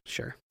 Okay,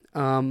 sure.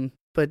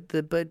 But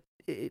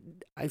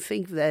I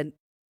think that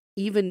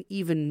even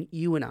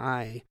you and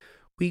I,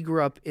 we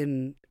grew up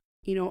in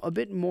a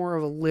bit more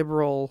of a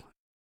liberal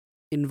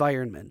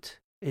environment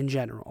in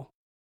general,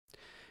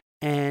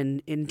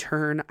 and in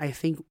turn, I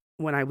think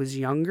when I was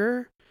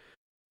younger,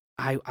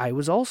 I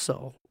was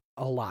also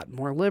a lot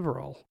more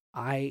liberal.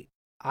 I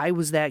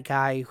was that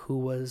guy who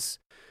was,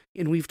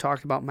 and we've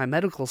talked about my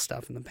medical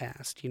stuff in the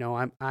past.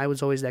 I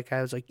was always that guy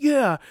who was like,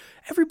 yeah,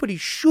 everybody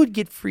should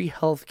get free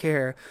health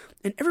care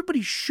and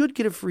everybody should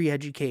get a free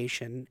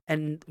education.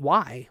 And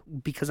why?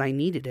 Because I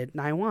needed it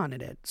and I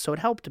wanted it. So it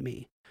helped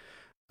me.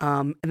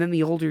 And then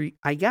the older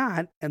I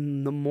got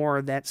and the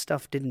more that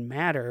stuff didn't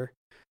matter.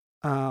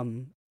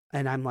 And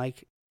I'm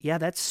like, yeah,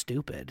 that's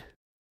stupid.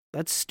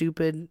 That's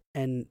stupid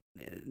and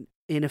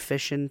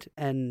inefficient,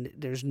 and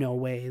there's no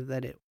way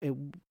that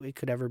it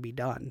could ever be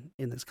done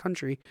in this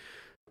country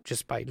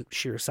just by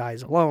sheer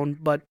size alone.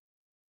 But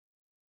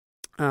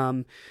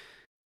I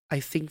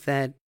think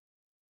that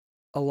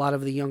a lot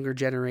of the younger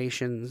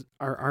generations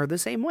are the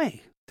same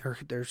way.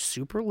 They're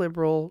super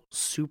liberal,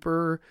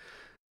 super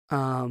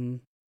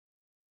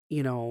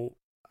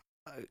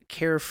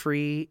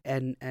carefree,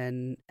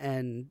 and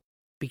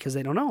because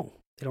they don't know,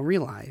 they don't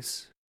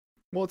realize.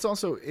 Well,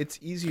 it's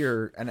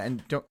easier,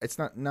 and don't. It's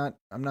not.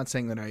 I'm not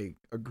saying that I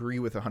agree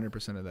with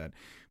 100% of that,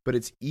 but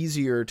it's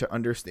easier to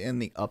understand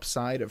the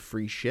upside of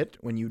free shit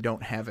when you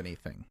don't have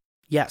anything.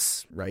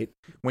 Yes. Right.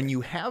 When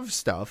you have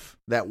stuff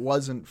that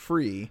wasn't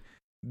free,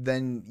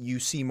 then you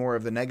see more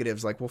of the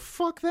negatives. Like, well,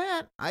 fuck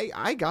that.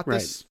 I got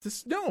this.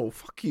 Right. No,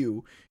 fuck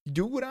you.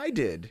 Do what I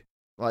did.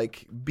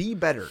 Like, be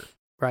better.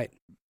 Right.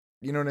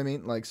 You know what I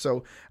mean? Like,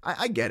 so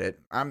I get it.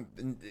 I'm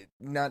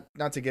not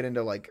to get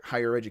into like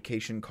higher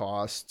education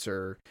costs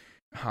or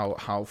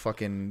how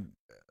fucking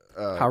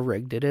how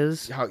rigged it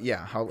is. How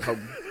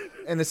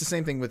and it's the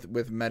same thing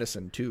with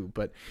medicine too.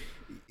 But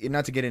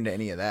not to get into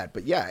any of that.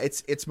 But yeah,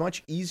 it's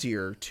much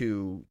easier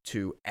to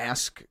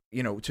ask,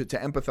 to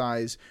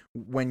empathize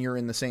when you're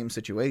in the same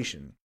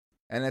situation,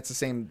 and that's the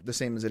same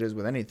as it is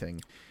with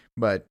anything.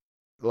 But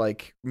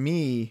like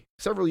me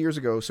several years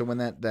ago, so when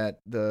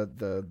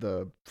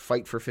the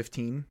fight for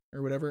 15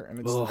 or whatever, and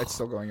it's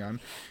still going on,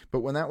 but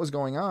when that was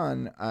going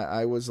on,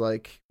 I was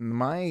like,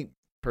 my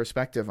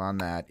perspective on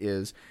that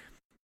is,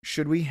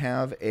 should we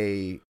have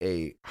a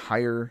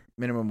higher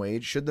minimum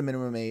wage? Should the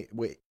minimum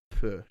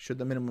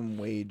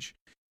wage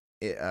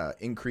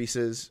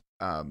increases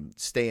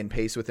stay in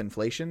pace with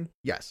inflation?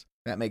 Yes,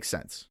 that makes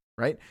sense,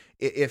 right?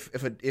 If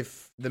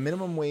the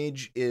minimum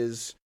wage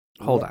is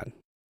hold on.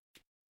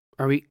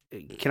 Are we?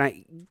 Can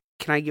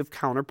I give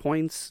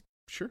counterpoints?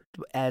 Sure.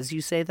 As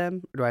you say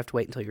them, or do I have to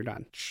wait until you're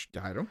done?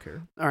 I don't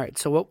care. All right.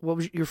 So what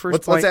was your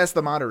first point? Let's ask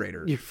the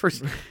moderator. Your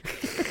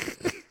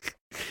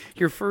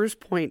first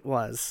point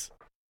was,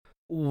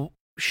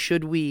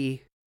 should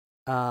we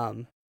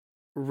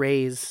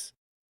raise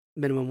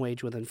minimum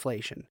wage with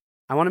inflation?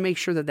 I want to make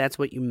sure that that's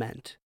what you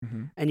meant,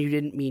 and you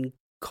didn't mean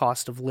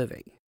cost of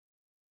living,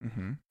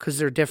 because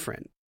they're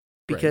different.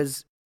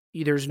 Because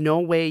there's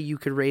no way you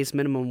could raise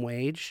minimum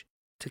wage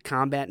to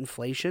combat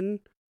inflation,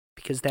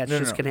 because that's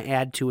just going to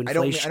add to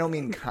inflation. I don't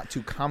mean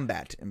to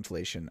combat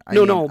inflation.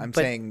 I'm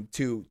saying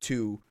to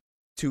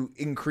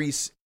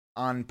increase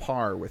on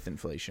par with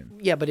inflation.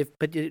 Yeah,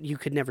 but you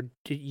could never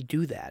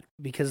do that,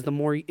 because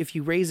if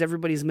you raise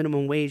everybody's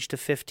minimum wage to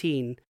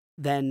 15,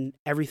 then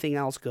everything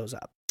else goes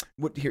up.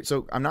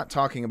 So I'm not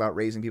talking about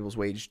raising people's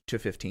wage to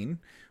 15.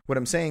 What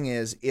I'm saying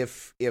is,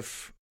 if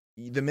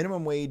the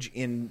minimum wage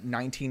in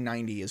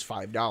 1990 is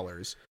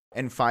 $5,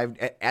 and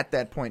at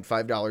that point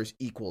 $5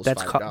 equals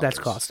 $5. That's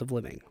cost of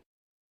living.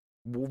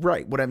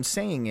 Right. What I'm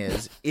saying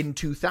is, in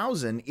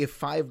 2000, if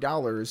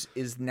 $5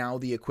 is now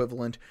the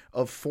equivalent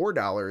of $4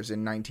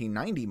 in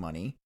 1990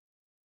 money,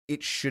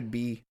 it should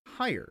be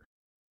higher.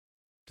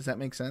 Does that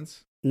make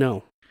sense?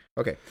 No.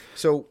 Okay.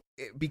 So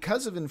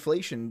because of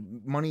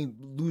inflation, money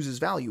loses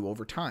value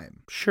over time.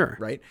 Sure.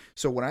 Right?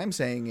 So what I'm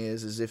saying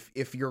is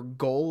if your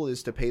goal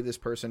is to pay this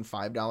person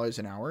 $5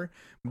 an hour,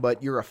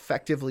 but you're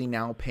effectively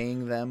now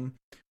paying them,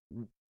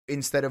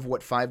 instead of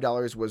what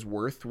 $5 was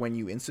worth when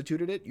you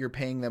instituted it, you're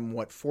paying them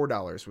what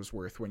 $4 was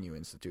worth when you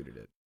instituted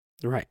it.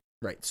 Right.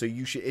 Right. So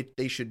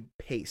they should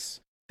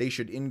pace. They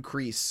should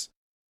increase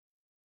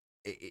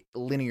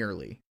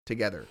linearly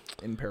together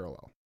in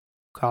parallel.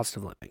 Cost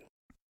of living.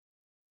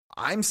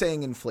 I'm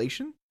saying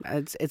inflation.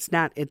 It's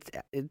not.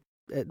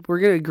 We're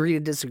going to agree to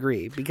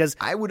disagree, because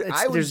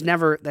that's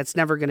never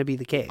going to be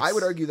the case. I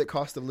would argue that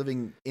cost of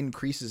living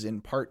increases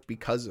in part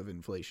because of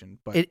inflation,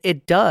 but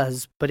it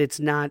does, but it's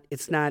not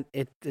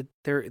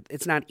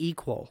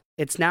equal.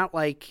 It's not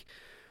like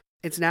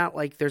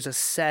there's a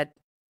set.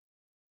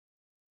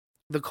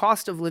 The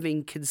cost of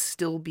living can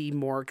still be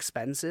more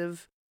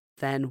expensive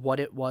than what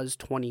it was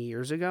 20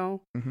 years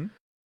ago. Mm-hmm.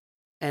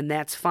 And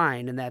that's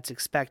fine, and that's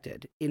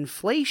expected.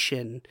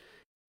 Inflation,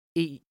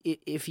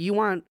 if you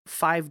want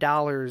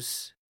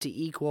 $5 to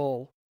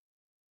equal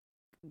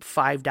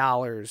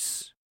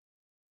 $5,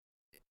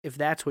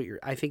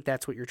 I think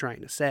that's what you're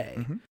trying to say.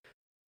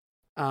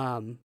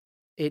 Mm-hmm.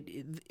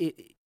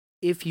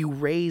 If you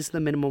raise the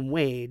minimum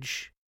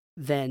wage,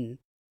 then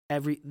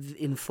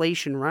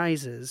inflation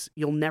rises.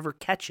 You'll never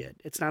catch it.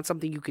 It's not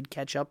something you could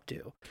catch up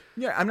to.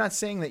 Yeah, I'm not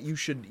saying that you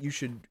should.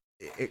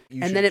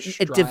 And then it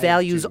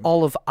devalues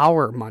all of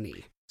our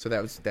money. So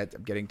that.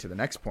 I'm getting to the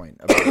next point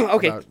about,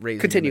 okay. About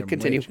raising continue. the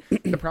minimum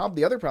wage.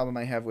 The other problem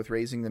I have with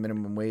raising the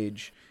minimum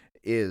wage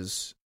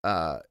is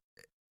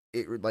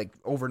it like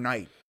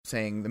overnight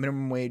saying the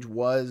minimum wage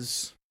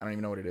was, I don't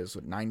even know what it is,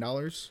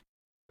 $9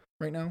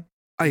 right now?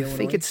 I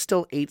think it's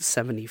still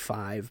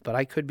 $8.75, but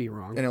I could be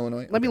wrong. In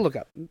Illinois? Let me look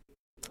up.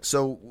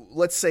 So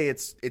let's say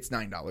it's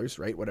 $9,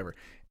 right? Whatever.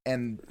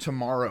 And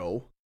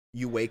tomorrow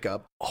you wake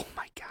up. Oh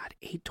my God,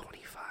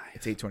 $8.25.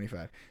 It's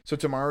 $8.25. So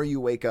tomorrow you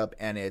wake up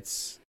and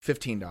it's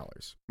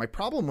 $15. My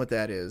problem with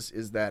that is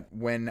that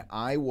when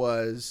I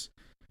was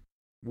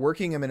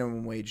working a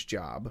minimum wage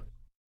job,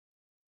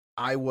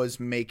 I was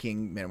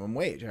making minimum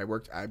wage. I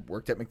worked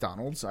at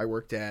McDonald's. I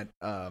worked at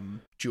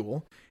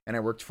Jewel, and I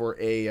worked for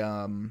a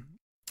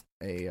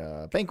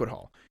banquet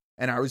hall,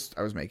 and I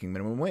was making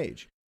minimum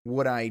wage.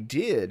 What I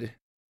did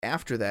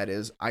after that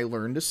is I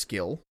learned a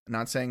skill. I'm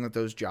not saying that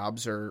those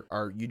jobs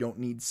are you don't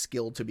need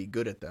skill to be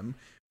good at them,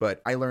 but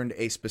I learned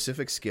a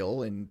specific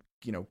skill in,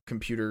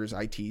 computers,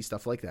 IT,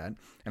 stuff like that.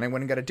 And I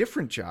went and got a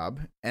different job,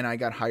 and I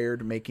got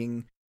hired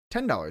making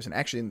 $10. And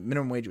actually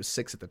minimum wage was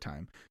 $6 at the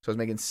time. So I was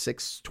making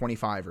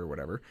 $6.25 or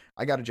whatever.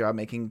 I got a job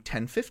making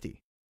 $10.50.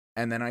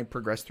 And then I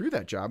progressed through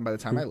that job. By the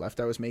time I left,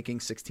 I was making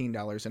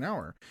 $16 an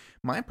hour.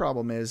 My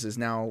problem is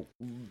now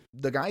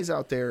the guys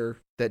out there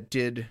that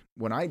did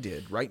what I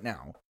did right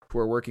now, who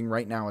are working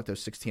right now at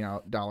those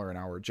 $16 an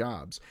hour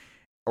jobs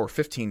or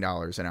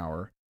 $15 an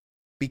hour,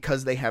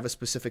 because they have a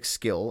specific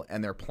skill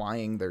and they're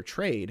plying their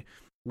trade,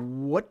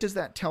 what does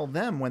that tell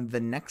them when the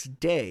next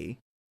day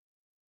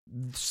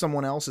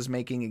someone else is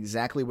making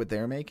exactly what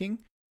they're making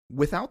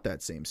without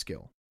that same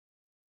skill?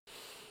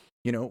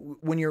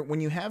 When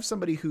you have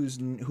somebody who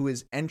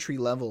is entry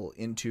level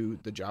into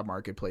the job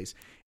marketplace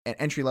and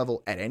entry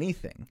level at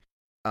anything,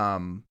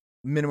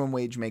 minimum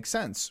wage makes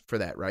sense for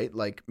that, right?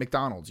 Like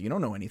McDonald's, you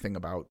don't know anything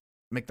about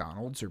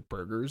McDonald's or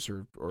burgers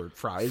or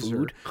fries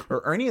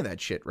or any of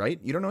that shit, right?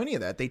 You don't know any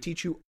of that. They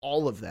teach you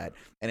all of that,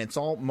 and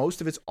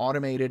most of it's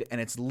automated,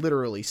 and it's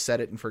literally set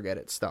it and forget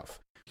it stuff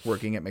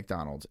working at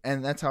McDonald's.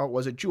 And that's how it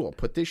was at Jewel.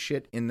 Put this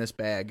shit in this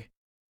bag,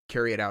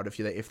 carry it out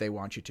if they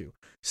want you to.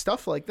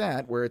 Stuff like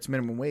that where it's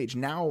minimum wage.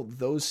 Now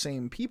those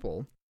same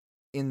people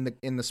in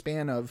the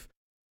span of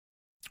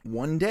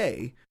one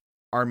day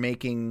are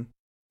making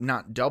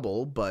not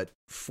double but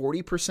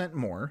 40%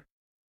 more.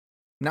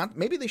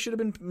 Maybe they should have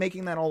been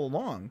making that all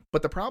along,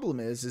 but the problem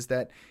is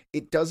that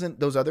it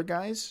doesn't. Those other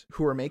guys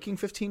who are making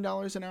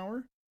 $15 an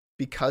hour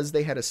because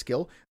they had a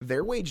skill,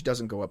 their wage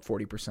doesn't go up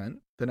 40%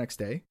 the next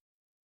day.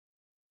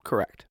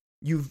 Correct.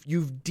 You've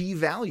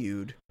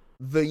devalued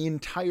the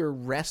entire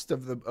rest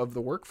of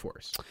the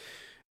workforce.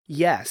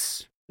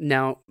 Yes.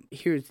 Now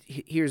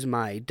here's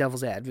my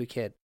devil's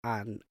advocate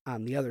on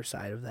the other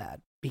side of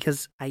that,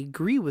 because I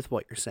agree with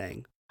what you're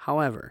saying.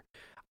 However,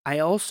 I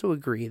also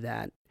agree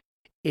that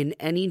in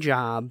any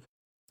job,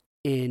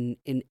 in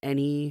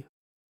any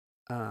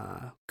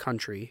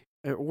country,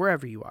 or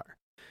wherever you are,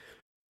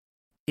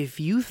 if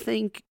you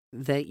think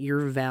that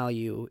your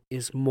value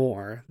is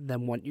more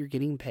than what you're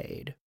getting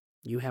paid,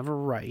 you have a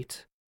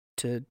right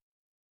to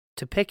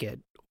picket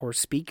or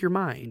speak your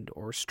mind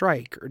or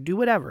strike or do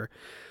whatever.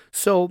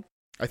 So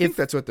I think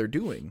that's what they're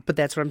doing. But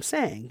that's what I'm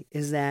saying,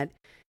 is that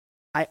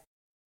I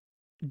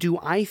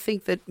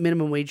think that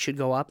minimum wage should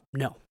go up?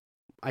 No,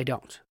 I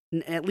don't.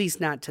 At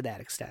least not to that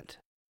extent.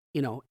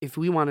 If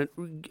we want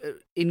to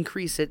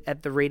increase it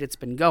at the rate it's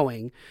been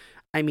going,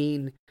 I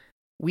mean,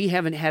 we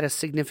haven't had a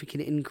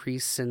significant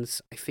increase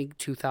since, I think,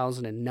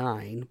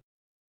 2009,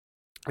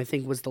 I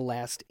think was the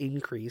last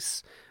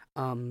increase.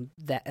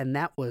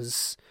 That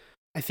was,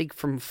 I think,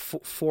 from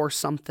 4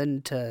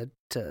 something to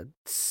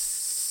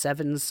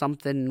 7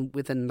 something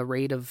within the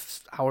rate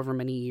of however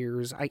many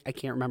years. I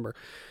can't remember.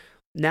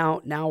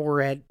 Now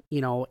we're at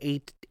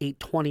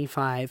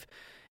 8.25,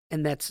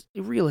 and that's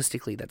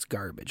realistically that's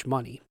garbage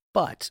money.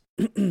 But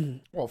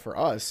well, for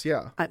us,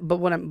 yeah. I'm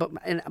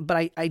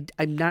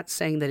not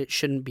saying that it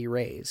shouldn't be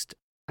raised.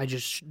 I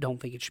just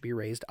don't think it should be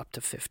raised up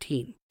to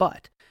 15.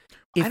 But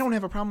I don't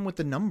have a problem with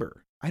the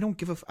number. I don't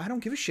give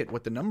a shit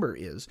what the number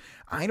is.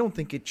 I don't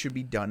think it should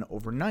be done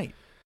overnight.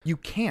 You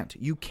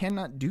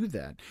cannot do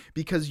that,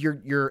 because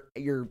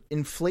you're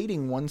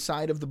inflating one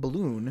side of the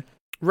balloon,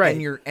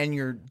 right? And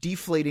you're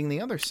deflating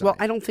the other side. Well,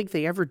 I don't think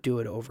they ever do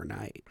it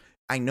overnight.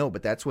 I know,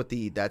 but that's what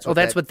they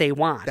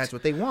want. That's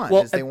what they want.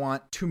 Well, they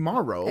want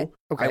tomorrow.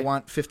 Okay. I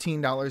want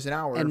 $15 an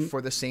hour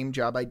for the same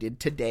job I did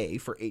today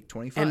for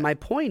 $8.25. And my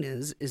point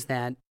is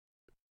that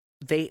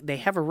they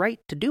have a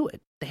right to do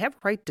it. They have a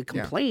right to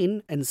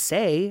complain and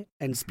say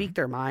and speak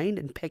their mind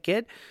and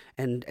picket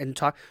and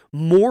talk.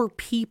 More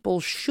people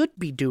should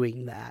be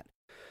doing that.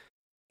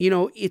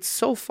 It's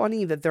so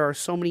funny that there are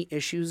so many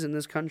issues in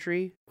this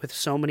country with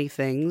so many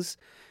things,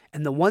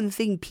 and the one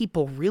thing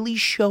people really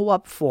show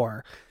up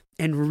for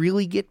and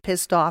really get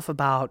pissed off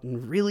about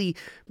and really,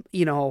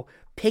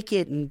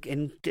 picket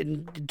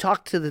and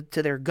talk to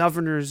their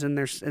governors and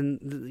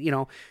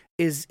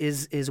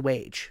is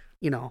wage,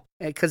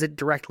 because it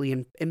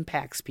directly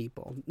impacts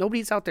people.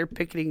 Nobody's out there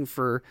picketing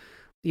for,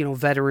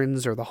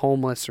 veterans or the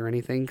homeless or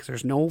anything, because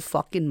there's no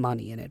fucking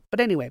money in it. But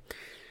anyway,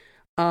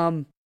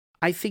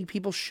 I think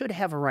people should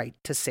have a right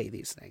to say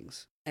these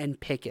things. and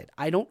picket.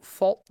 I don't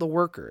fault the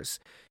workers.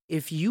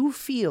 If you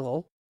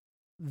feel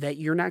that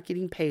you're not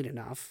getting paid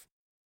enough,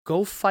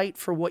 go fight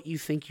for what you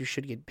think you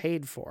should get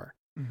paid for.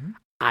 Mm-hmm.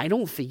 I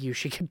don't think you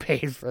should get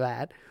paid for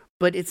that,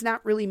 but it's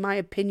not really my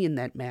opinion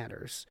that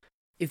matters.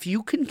 If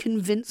you can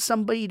convince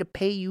somebody to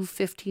pay you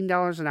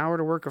 $15 an hour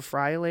to work a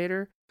fry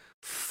later,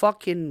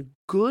 fucking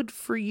good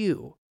for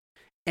you.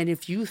 And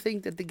if you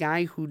think that the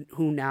guy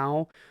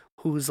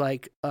who's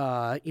like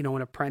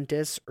an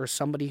apprentice or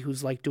somebody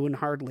who's like doing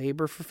hard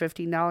labor for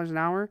 $15 an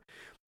hour,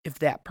 if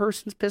that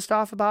person's pissed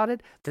off about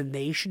it, then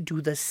they should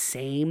do the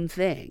same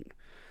thing.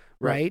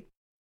 Right?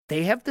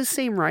 They have the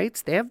same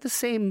rights. They have the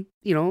same,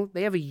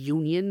 they have a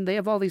union. They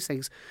have all these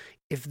things.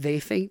 If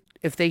they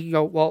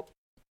go, well,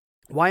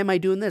 why am I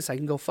doing this? I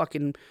can go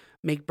fucking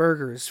make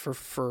burgers for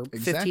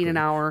 $15 an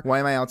hour. Why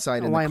am I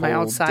outside in the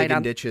cold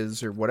digging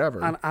ditches or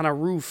whatever? On a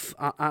roof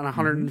on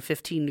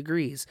 115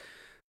 degrees.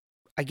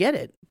 I get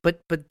it.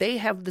 But they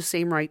have the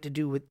same right to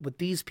do what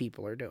these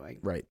people are doing.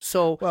 Right.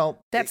 So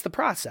that's the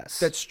process.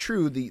 That's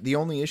true. The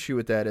only issue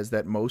with that is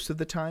that most of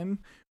the time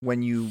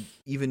when you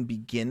even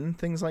begin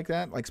things like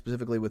that, like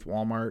specifically with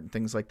Walmart and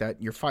things like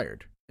that, you're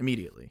fired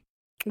immediately.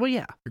 Well,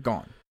 yeah. You're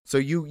gone. So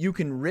you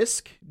can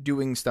risk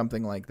doing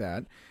something like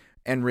that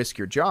and risk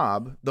your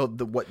job,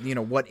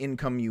 what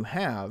income you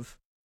have.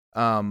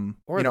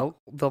 Or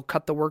they'll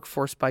cut the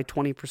workforce by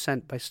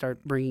 20% by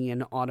start bringing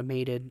in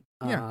automated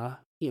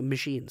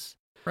machines.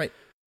 Right.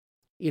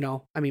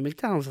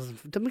 McDonald's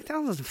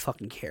doesn't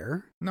fucking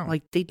care. No.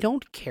 Like, they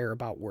don't care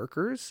about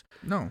workers.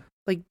 No.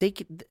 Like, they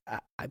could.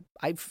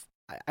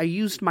 I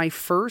used my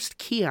first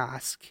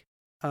kiosk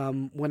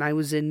when I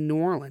was in New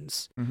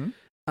Orleans. Mm-hmm.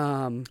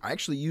 I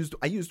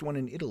used one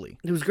in Italy.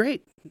 It was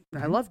great.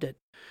 Mm-hmm. I loved it.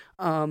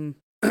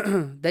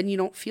 Then you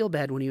don't feel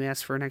bad when you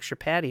ask for an extra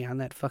patty on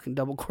that fucking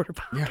double quarter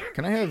pounder. Yeah.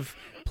 Can I have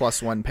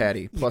 +1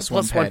 patty,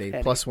 +1 patty,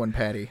 +1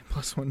 patty,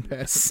 +1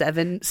 patty?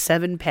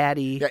 Seven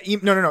patty. Yeah.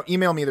 No.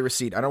 Email me the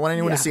receipt. I don't want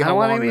anyone to see how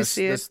long this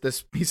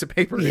piece of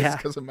paper is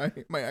because of my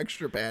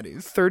extra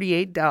patties.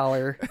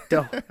 $38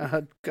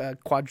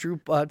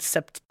 quadruple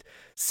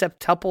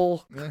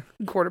septuple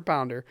quarter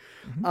pounder.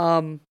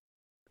 Mm-hmm.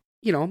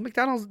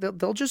 McDonald's, they're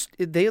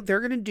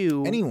going to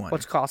do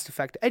what's cost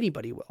effective.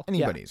 Anybody will.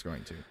 Anybody's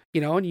going to.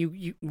 And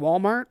you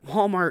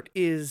Walmart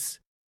is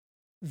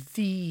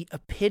the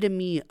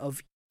epitome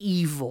of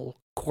evil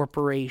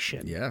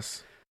corporation.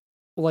 Yes.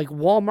 Like,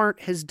 Walmart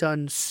has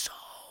done so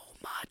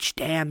much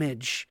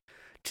damage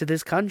to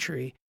this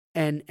country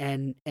and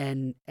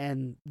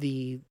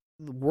the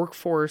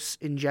workforce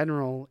in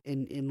general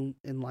in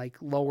like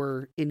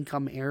lower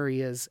income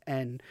areas,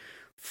 and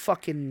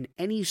fucking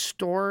any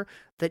store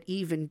that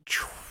even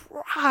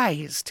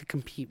tries to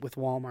compete with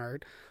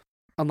Walmart,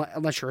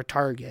 unless you're a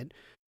Target,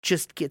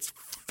 just gets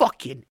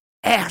fucking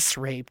ass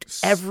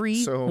raped.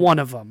 Every one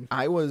of them.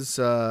 I'll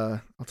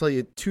tell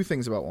you two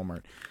things about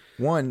Walmart.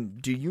 One,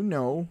 do you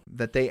know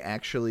that they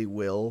actually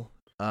will?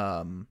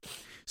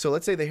 So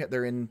let's say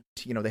they're in,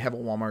 they have a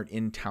Walmart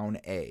in town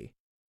A,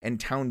 and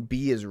town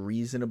B is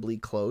reasonably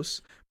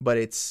close, but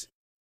it's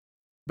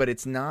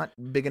not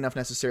big enough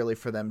necessarily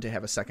for them to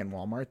have a second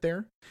Walmart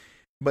there,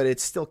 but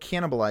it's still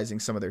cannibalizing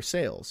some of their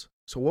sales.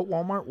 So what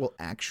Walmart will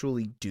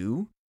actually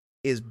do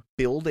is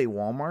build a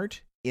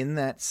Walmart in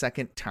that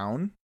second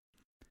town,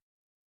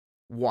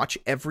 watch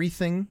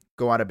everything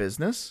go out of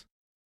business,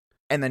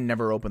 and then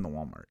never open the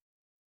Walmart.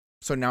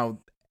 So now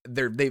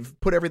they've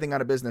put everything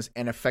out of business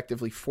and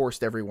effectively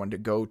forced everyone to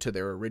go to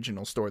their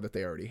original store that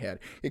they already had.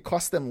 It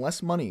costs them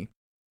less money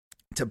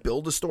to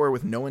build a store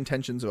with no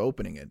intentions of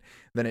opening it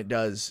than it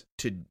does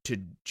to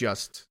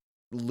just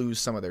lose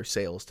some of their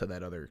sales to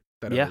that other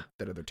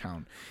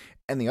town.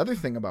 And the other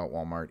thing about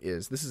Walmart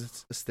is, this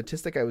is a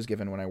statistic I was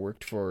given when I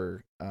worked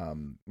for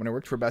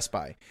Best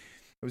Buy.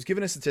 I was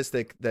given a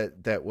statistic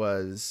that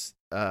was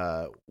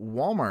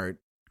Walmart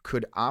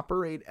could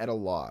operate at a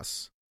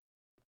loss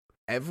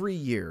every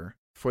year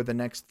for the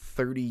next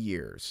 30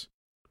 years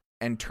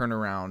and turn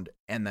around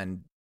and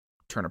then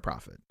turn a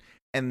profit.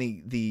 And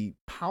the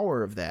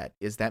power of that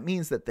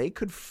means that they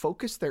could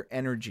focus their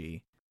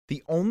energy.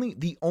 The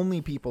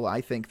only people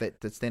I think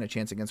that stand a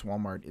chance against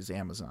Walmart is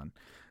Amazon.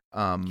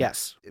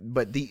 Yes,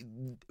 but the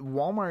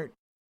Walmart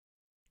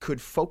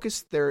could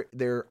focus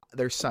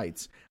their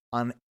sights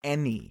on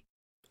any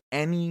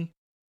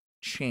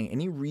chain,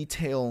 any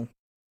retail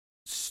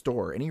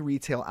store, any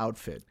retail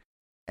outfit,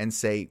 and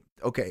say,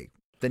 okay,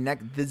 the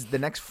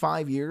next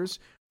 5 years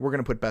we're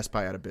going to put Best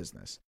Buy out of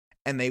business,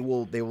 and they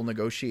will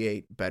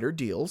negotiate better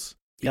deals.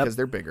 Because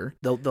they're bigger.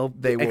 They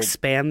will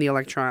expand the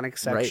electronic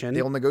section. Right.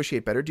 They will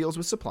negotiate better deals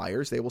with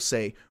suppliers. They will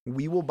say,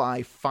 we will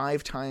buy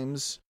 5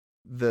 times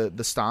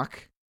the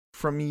stock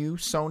from you,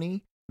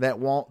 Sony,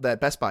 that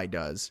Best Buy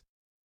does.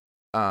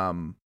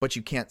 But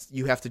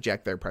you have to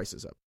jack their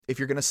prices up. If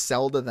you're going to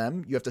sell to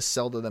them, you have to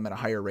sell to them at a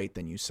higher rate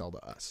than you sell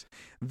to us.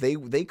 They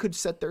could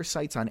set their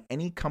sights on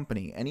any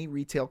company, any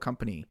retail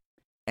company,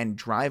 and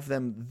drive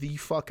them the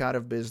fuck out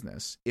of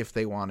business if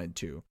they wanted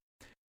to.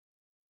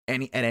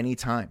 At any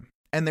time.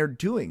 And they're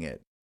doing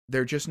it.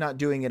 They're just not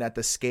doing it at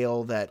the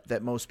scale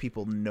that most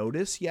people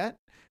notice yet,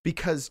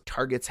 because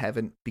Targets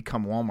haven't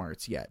become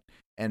Walmarts yet,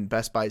 and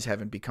Best Buys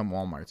haven't become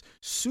Walmarts.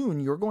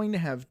 Soon, you're going to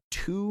have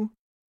two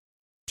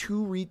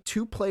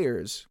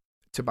players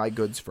to buy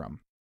goods from.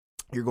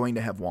 You're going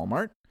to have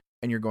Walmart,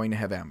 and you're going to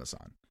have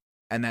Amazon,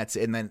 and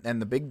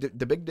the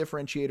big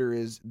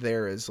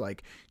differentiator is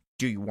like,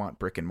 do you want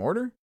brick and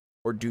mortar,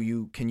 or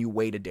can you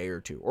wait a day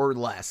or two or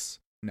less?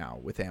 Now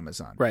with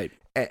Amazon, right?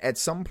 At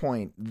some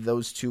point,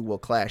 those two will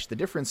clash. The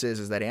difference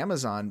is that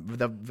Amazon,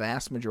 the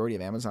vast majority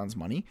of Amazon's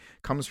money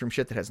comes from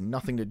shit that has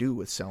nothing to do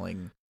with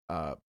selling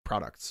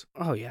products.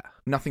 Oh yeah,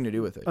 nothing to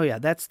do with it. Oh yeah,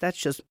 that's air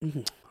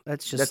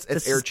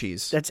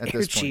cheese. That's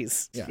air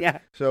cheese. Yeah.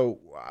 So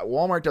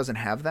Walmart doesn't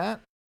have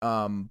that,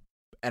 and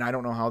I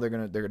don't know how they're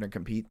gonna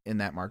compete in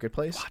that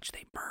marketplace. Watch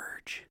they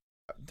merge.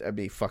 That'd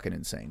be fucking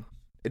insane.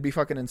 It'd be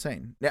fucking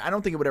insane. I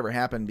don't think it would ever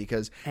happen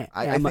because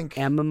I think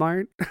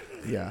Amamart.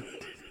 Yeah.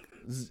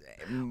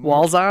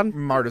 Walzon?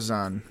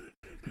 Martizan.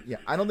 Yeah,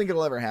 I don't think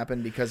it'll ever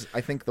happen because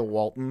I think the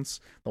Walton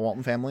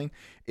family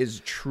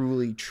is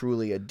truly,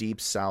 truly a deep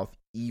South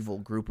evil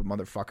group of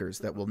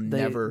motherfuckers that will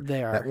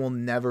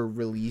never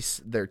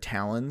release their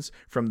talons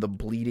from the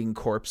bleeding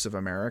corpse of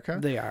America.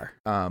 They are.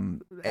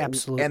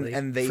 Absolutely.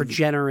 And they, for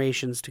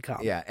generations to come.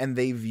 Yeah, and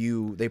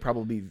they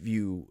probably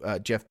view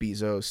Jeff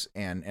Bezos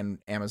and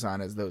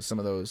Amazon as some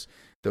of those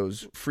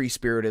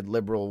free-spirited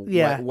liberal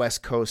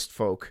West Coast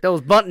folk.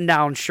 Those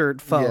button-down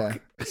shirt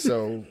folk. Yeah.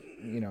 So,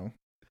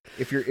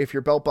 if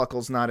your belt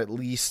buckle's not at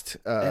least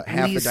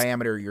half the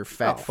diameter of your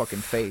fat fucking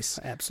face,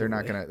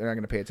 absolutely. they're not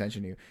gonna pay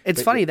attention to you.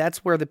 It's funny. That's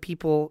where the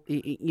people,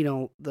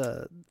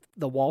 the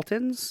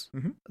Waltons,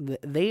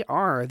 they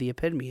are the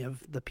epitome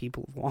of the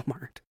people of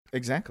Walmart.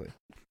 Exactly.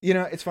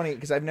 It's funny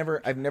because I've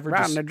never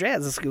riding a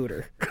jazz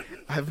scooter.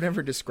 I've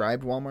never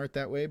described Walmart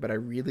that way, but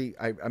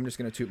I'm just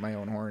gonna toot my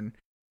own horn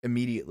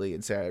immediately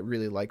and say I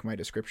really like my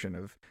description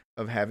of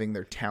having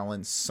their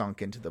talons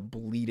sunk into the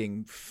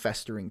bleeding,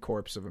 festering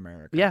corpse of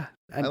America. Yeah,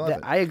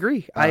 I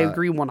agree. I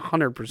agree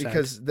 100%.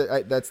 Because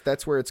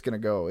that's where it's going to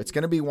go. It's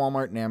going to be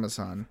Walmart and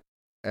Amazon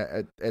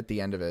at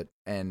the end of it,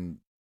 and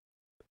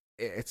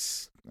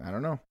I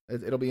don't know.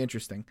 It'll be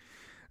interesting.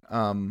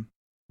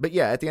 But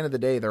yeah, at the end of the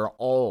day, they're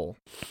all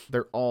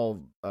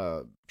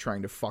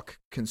trying to fuck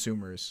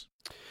consumers.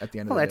 At the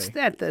end of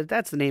the day,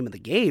 that's the name of the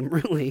game,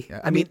 really.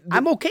 Yeah, I mean,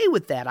 I'm okay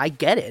with that. I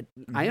get it.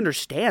 Mm-hmm. I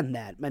understand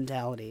that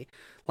mentality.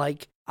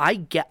 Like,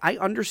 I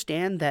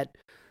understand that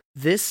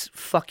this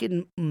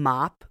fucking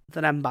mop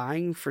that I'm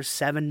buying for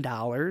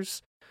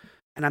 $7,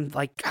 and I'm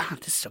like,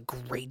 God, this is a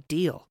great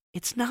deal.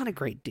 It's not a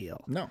great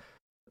deal. No.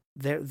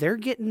 They're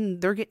getting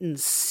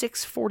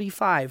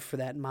 $6.45 for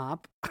that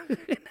mop.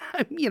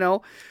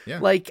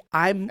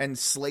 And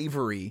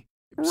slavery.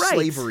 Right.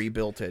 Slavery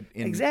built it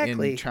in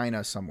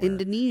China somewhere,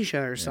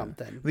 Indonesia or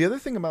something. The other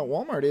thing about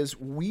Walmart is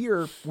we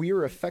are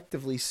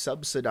effectively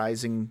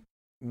subsidizing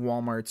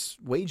Walmart's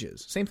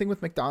wages. Same thing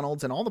with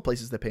McDonald's and all the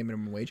places that pay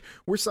minimum wage.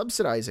 We're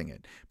subsidizing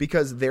it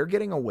because they're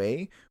getting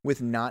away with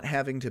not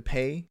having to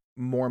pay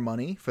more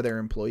money for their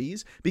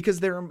employees,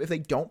 because if they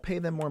don't pay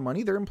them more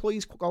money, their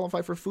employees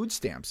qualify for food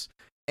stamps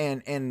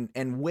and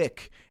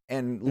WIC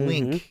and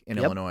Link in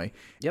Illinois,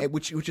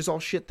 which is all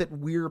shit that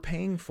we're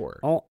paying for.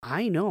 Oh,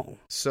 I know.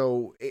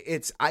 So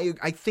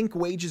I think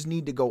wages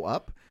need to go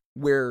up,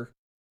 where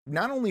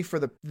not only for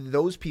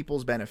those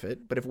people's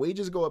benefit, but if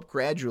wages go up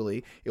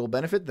gradually, it will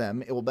benefit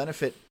them. It will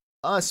benefit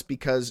us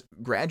because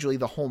gradually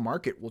the whole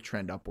market will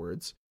trend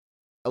upwards.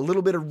 A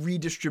little bit of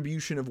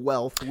redistribution of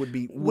wealth would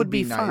be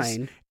nice.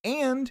 Fine.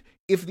 And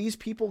if these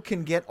people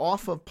can get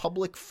off of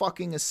public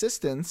fucking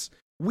assistance,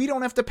 we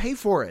don't have to pay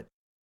for it.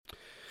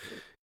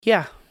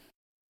 Yeah.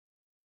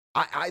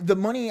 The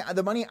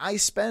money I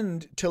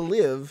spend to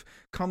live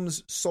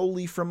comes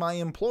solely from my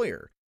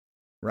employer,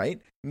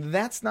 right?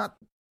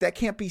 That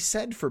can't be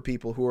said for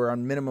people who are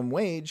on minimum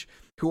wage,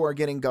 who are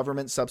getting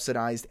government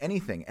subsidized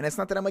anything. And it's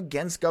not that I'm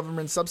against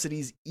government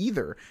subsidies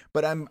either,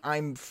 but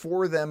I'm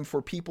for them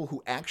for people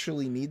who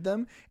actually need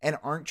them and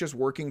aren't just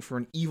working for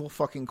an evil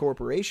fucking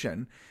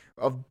corporation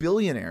of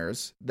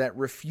billionaires that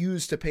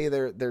refuse to pay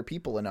their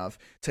people enough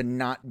to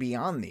not be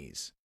on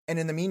these. And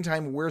in the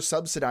meantime, we're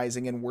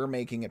subsidizing and we're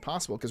making it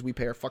possible because we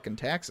pay our fucking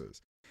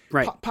taxes.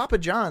 Right. Papa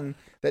John,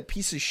 that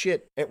piece of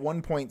shit, at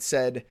one point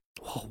said,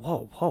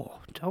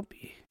 Whoa, don't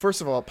be. First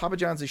of all, Papa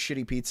John's is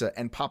shitty pizza,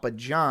 and Papa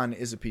John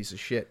is a piece of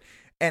shit.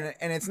 And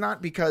it's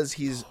not because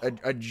he's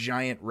a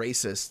giant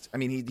racist. I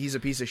mean, he's a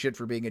piece of shit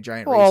for being a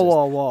giant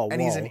racist. Whoa.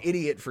 And he's an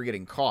idiot for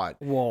getting caught.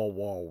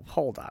 Whoa.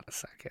 Hold on a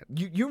second.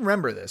 You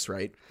remember this,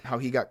 right? How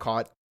he got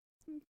caught?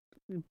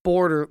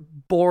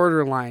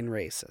 Borderline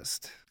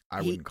racist.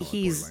 I wouldn't call it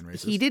borderline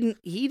racist.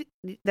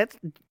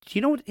 Do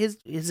you know what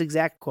his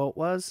exact quote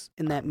was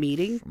in that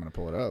meeting? I'm going to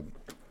pull it up.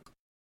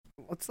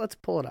 Let's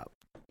pull it up.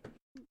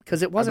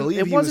 Because it wasn't. I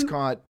believe he was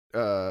caught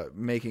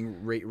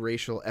making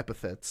racial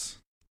epithets.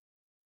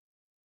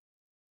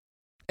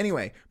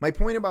 Anyway, my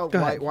point about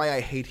why I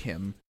hate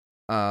him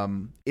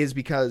is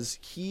because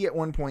he at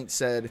one point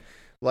said,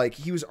 like,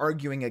 he was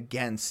arguing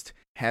against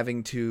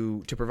having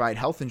to provide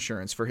health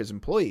insurance for his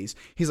employees.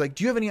 He's like,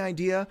 do you have any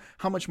idea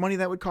how much money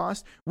that would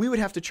cost? We would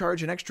have to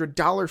charge an extra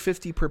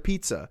 $1.50 per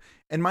pizza.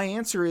 And my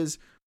answer is,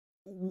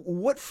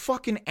 what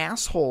fucking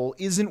asshole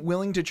isn't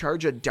willing to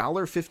charge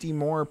 $1.50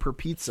 more per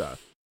pizza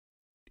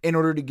in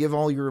order to give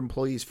all your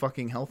employees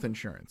fucking health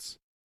insurance?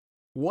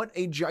 What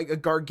a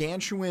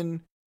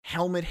gargantuan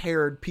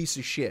helmet-haired piece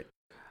of shit.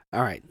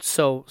 All right,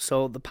 so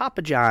the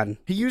Papa John.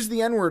 He used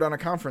the N-word on a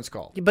conference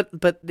call.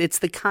 But it's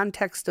the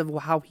context of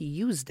how he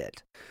used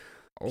it.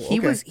 Oh,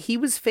 okay. He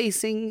was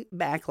facing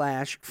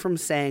backlash from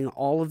saying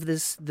all of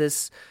this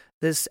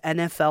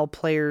NFL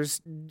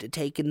players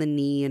taking the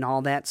knee and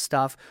all that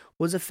stuff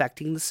was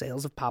affecting the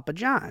sales of Papa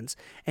John's.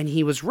 And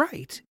he was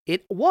right.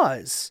 It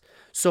was.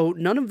 So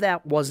none of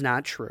that was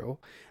not true.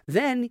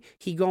 Then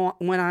he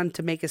went on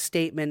to make a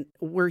statement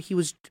where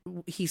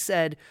he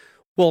said,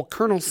 well,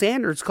 Colonel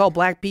Sanders called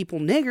black people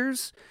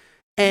niggers.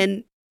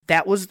 And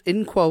that was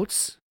in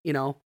quotes. You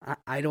know,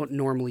 I don't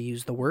normally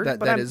use the word,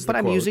 but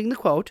I'm using the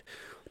quote.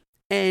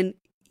 And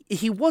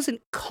he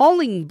wasn't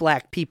calling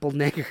black people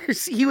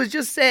niggers. He was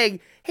just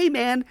saying, hey,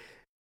 man,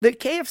 the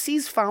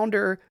KFC's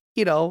founder,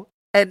 you know,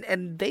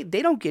 and they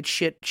don't get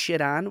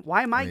shit on.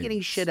 Why am I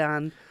getting shit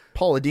on?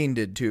 Paula Deen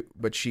did too,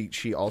 but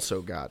she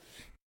also got,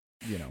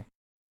 you know.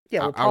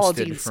 Yeah, well, Paula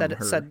Deen said a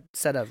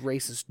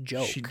racist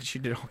joke. She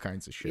did all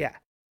kinds of shit. Yeah.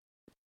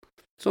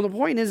 So the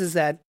point is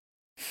that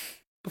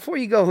before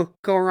you go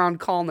around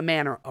calling the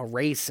man a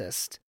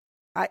racist,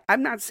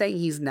 I'm not saying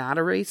he's not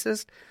a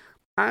racist.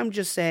 I'm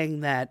just saying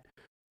that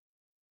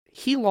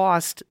he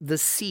lost the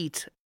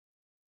seat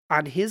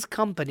on his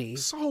company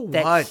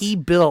that he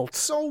built.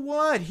 So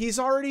what? He's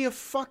already a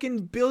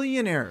fucking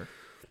billionaire.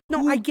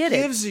 No, I get it.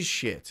 Who gives a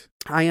shit?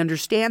 I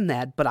understand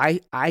that, but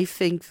I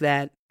think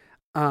that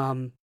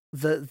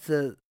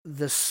the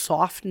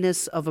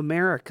softness of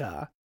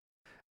America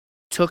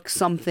took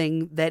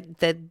something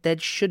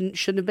that shouldn't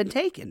have been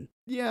taken.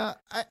 Yeah,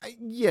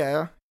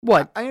 yeah.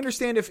 What? I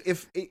understand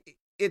if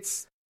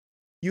it's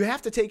you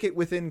have to take it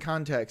within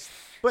context,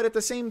 but at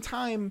the same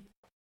time,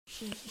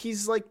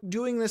 he's like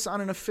doing this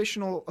on an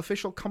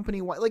official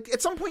company. Like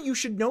at some point, you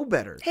should know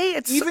better. Hey,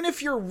 even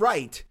if you're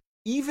right.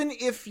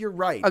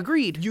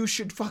 Agreed. You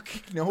should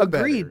fucking know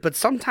better. Agreed. But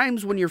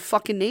sometimes when your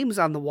fucking name's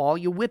on the wall,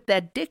 you whip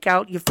that dick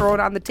out, you throw it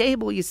on the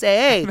table, you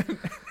say, hey.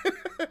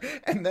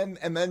 and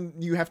then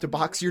you have to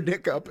box your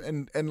dick up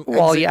and then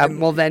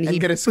he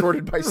get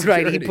escorted by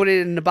security. Right, he put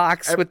it in the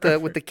box with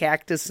the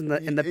cactus and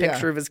the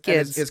picture of his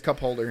kids, his cup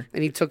holder,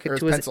 and he took it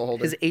to his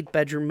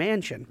 8-bedroom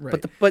mansion.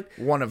 Right. But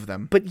one of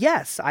them. But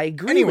yes, I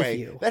agree with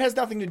you. That has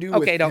nothing to do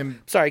with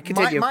him. Sorry,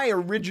 continue. My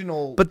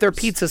original, but their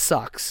pizza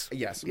sucks.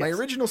 Yes, my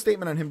original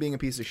statement on him being a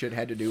piece of shit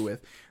had to do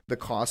with the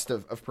cost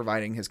of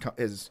providing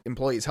his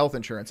employees health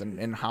insurance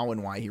and how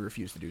and why he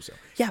refused to do so.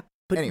 Yeah.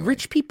 But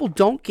rich people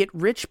don't get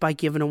rich by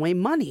giving away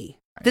money.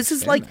 This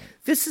is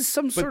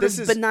some sort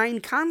of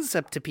benign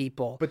concept to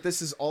people. But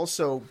this is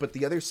also,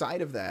 the other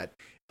side of that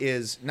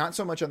is not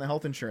so much on the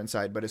health insurance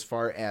side, but as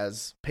far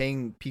as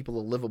paying people a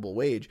livable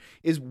wage,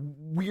 is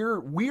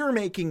we're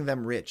making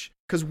them rich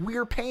because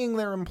we're paying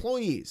their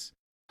employees.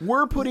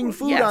 We're putting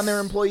food on their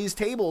employees'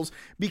 tables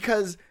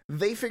because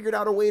they figured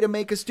out a way to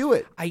make us do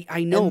it.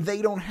 I know. And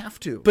they don't have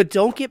to. But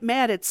don't get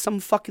mad at some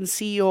fucking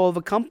CEO of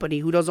a company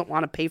who doesn't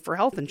want to pay for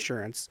health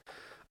insurance.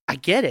 I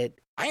get it.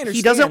 I understand.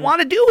 He doesn't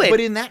want to do it. But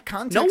in that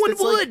context, no one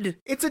would. Like,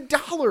 it's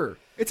 $1.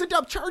 It's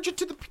 $1. Charge it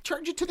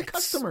to the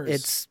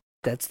customers.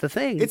 That's the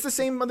thing. It's the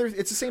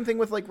same thing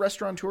with like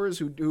restaurateurs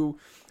who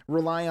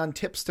rely on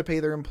tips to pay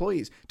their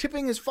employees.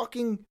 Tipping is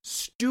fucking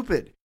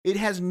stupid. It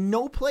has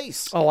no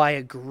place. Oh, I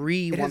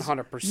agree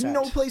 100%.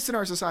 No place in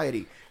our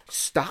society.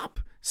 Stop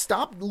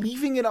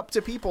leaving it up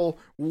to people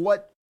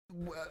what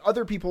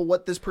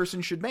this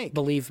person should make.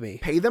 Believe me.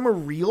 Pay them a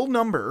real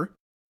number,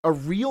 a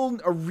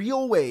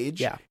real wage.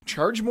 Yeah.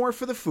 Charge more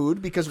for the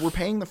food because we're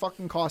paying the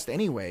fucking cost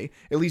anyway.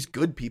 At least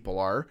good people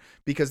are,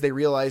 because they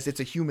realize it's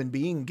a human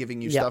being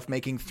giving you stuff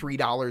making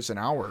 $3 an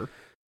hour.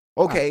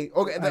 Okay.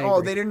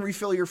 They didn't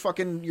refill your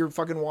fucking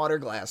water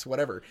glass,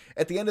 whatever.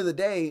 At the end of the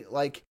day,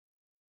 like,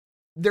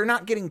 they're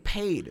not getting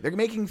paid. They're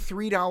making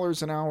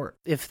 $3 an hour.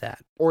 If that.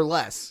 Or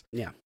less.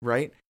 Yeah.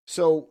 Right?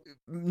 So,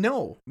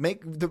 no.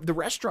 The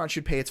restaurant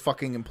should pay its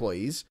fucking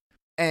employees.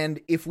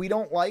 And if we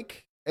don't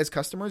like, as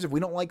customers, if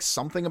we don't like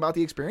something about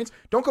the experience,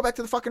 don't go back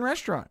to the fucking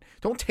restaurant.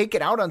 Don't take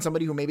it out on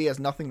somebody who maybe has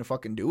nothing to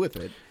fucking do with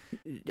it.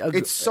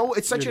 It's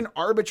such an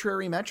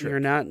arbitrary metric. You're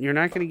not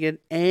going to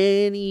get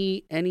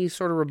any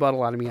sort of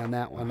rebuttal out of me on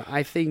that one.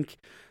 I think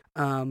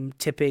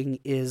tipping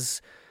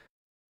is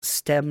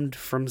stemmed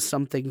from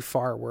something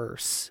far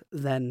worse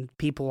than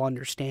people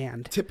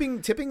understand.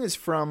 Tipping is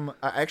from,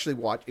 I actually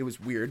watched, it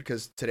was weird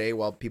because today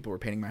while people were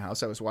painting my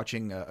house, I was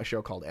watching a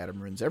show called Adam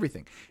Ruins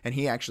Everything, and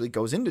he actually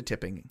goes into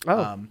tipping.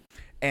 Oh.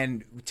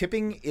 And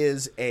tipping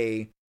is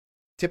a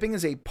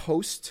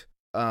post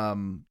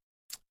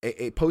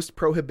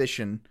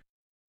prohibition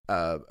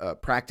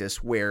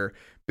practice where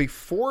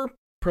before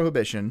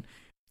prohibition,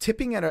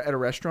 tipping at a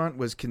restaurant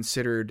was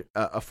considered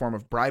a form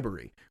of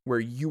bribery, where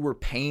you were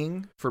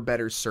paying for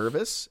better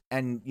service,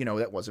 and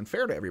that wasn't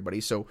fair to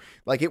everybody. So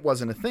like it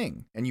wasn't a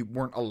thing, and you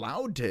weren't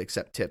allowed to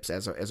accept tips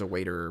as a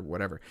waiter or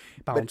whatever.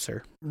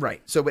 Bouncer.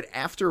 Right. So, but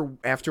after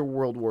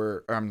World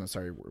War, I'm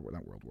sorry,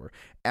 not World War.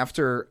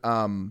 After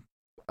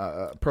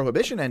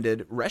Prohibition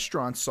ended,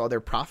 restaurants saw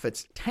their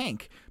profits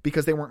tank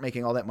because they weren't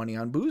making all that money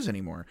on booze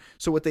anymore.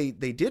 So what they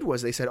did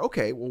was they said,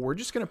 okay, well, we're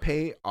just going to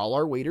pay all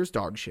our waiters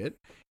dog shit,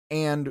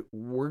 and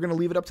we're going to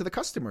leave it up to the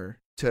customer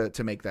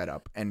to make that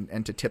up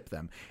and to tip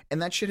them.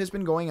 And that shit has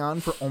been going on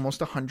for almost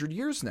 100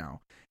 years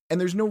now. And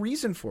there's no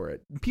reason for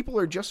it. People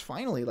are just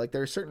finally, like,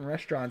 there are certain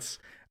restaurants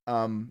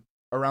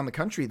around the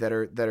country that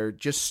are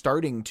just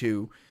starting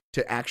to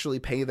actually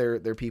pay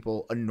their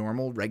people a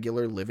normal,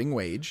 regular living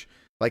wage,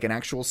 like an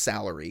actual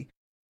salary,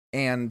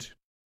 and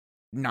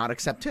not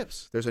accept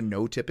tips. There's a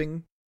no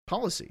tipping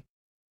policy.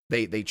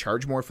 They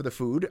charge more for the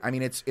food. I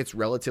mean, it's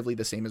relatively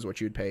the same as what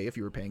you'd pay if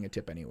you were paying a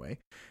tip anyway.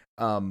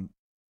 And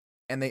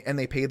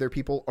they pay their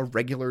people a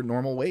regular,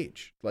 normal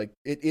wage. Like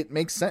it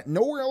makes sense.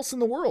 Nowhere else in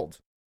the world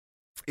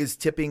is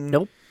tipping.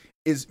 Nope.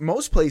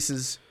 Most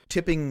places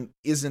tipping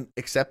isn't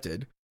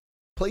accepted.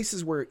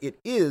 Places where it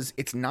is,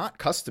 it's not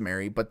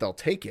customary, but they'll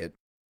take it.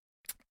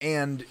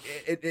 And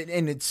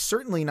it's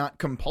certainly not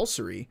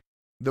compulsory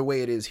the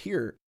way it is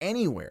here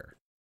anywhere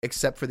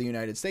except for the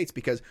United States,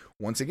 because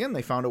once again,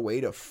 they found a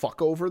way to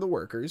fuck over the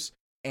workers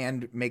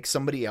and make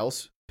somebody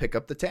else pick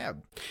up the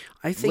tab.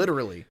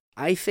 Literally.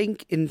 I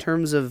think in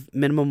terms of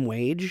minimum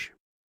wage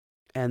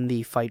and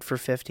the fight for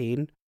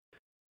 15,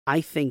 I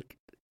think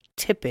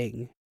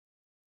tipping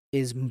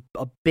is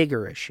a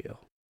bigger issue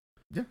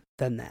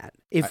than that.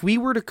 If we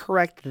were to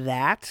correct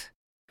that,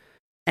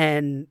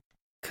 and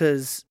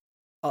because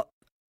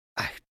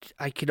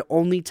I could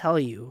only tell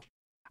you,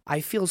 I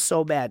feel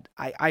so bad.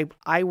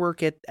 I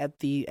work at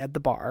the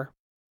bar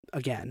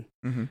again,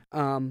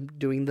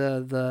 doing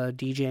the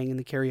DJing and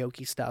the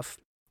karaoke stuff,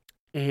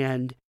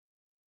 and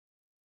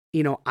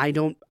I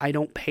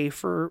don't pay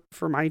for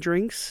my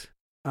drinks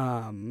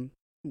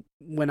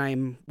when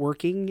I'm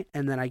working,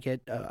 and then I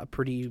get a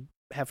pretty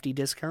hefty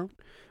discount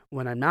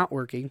when I'm not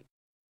working.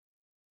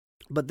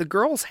 But the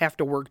girls have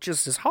to work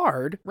just as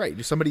hard.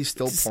 Right. Somebody's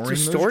still pouring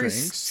those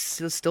drinks.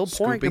 Still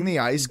pouring. Scooping the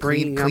ice,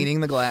 cleaning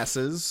the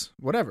glasses,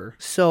 whatever.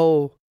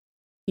 So,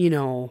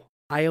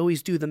 I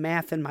always do the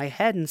math in my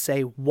head and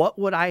say, what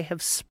would I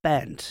have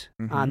spent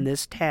on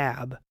this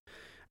tab?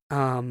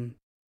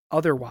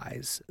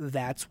 Otherwise,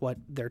 that's what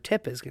their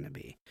tip is going to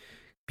be.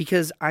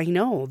 Because I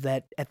know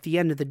that at the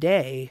end of the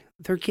day,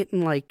 they're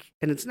getting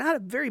and it's not a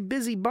very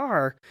busy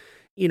bar,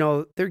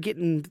 they're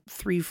getting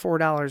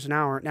 $3-4 an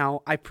hour.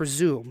 Now, I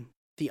presume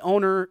the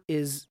owner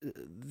is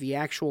the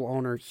actual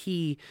owner.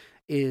 He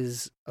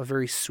is a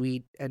very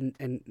sweet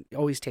and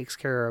always takes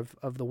care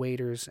of the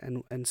waiters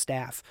and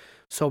staff.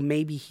 So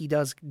maybe he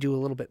does do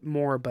a little bit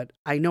more, but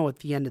I know at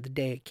the end of the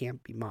day, it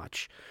can't be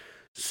much.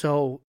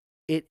 So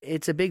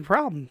it's a big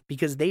problem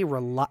because they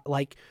rely,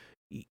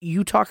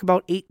 you talk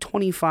about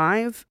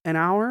 $8.25 an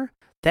hour.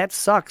 That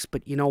sucks.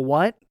 But you know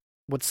what?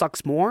 What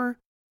sucks more?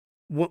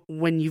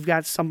 When you've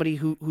got somebody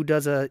who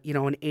does an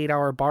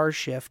 8-hour bar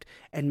shift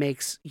and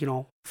makes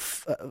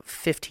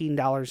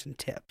 $15 in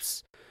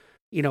tips,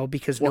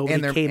 because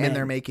nobody came in, and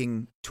they're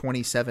making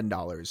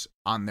 $27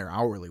 on their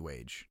hourly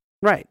wage,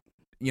 right?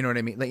 You know what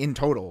I mean? Like in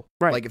total,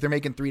 right? Like if they're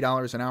making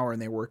 $3 an hour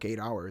and they work 8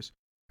 hours,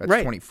 that's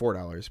right.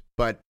 $24.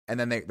 And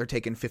then they're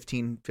taking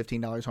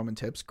 $15 home in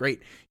tips.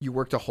 Great, you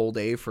worked a whole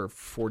day for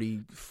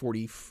 $48,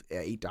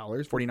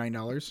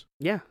 $49.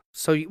 Yeah.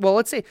 So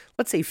let's say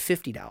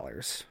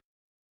 $50.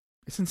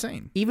 It's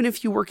insane. Even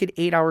if you work an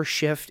 8-hour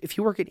shift, at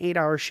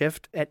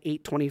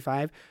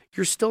 $8.25,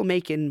 you're still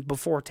making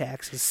before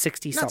taxes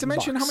 $60-something. Not to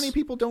mention how many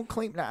people don't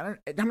claim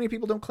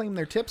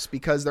their tips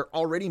because they're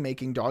already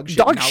making dog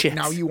shit.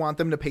 Now you want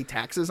them to pay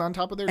taxes on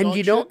top of their dog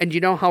shit? And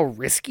you know how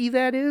risky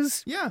that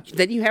is? Yeah.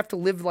 Then you have to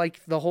live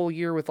the whole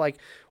year with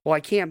well,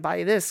 I can't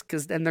buy this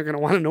because then they're going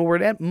to want to know where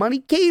that money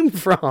came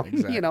from,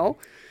 exactly.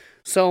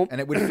 So, and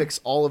it would fix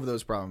all of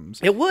those problems.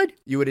 It would.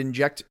 You would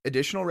inject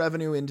additional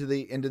revenue into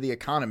the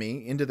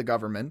economy, into the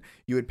government.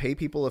 You would pay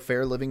people a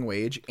fair living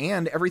wage,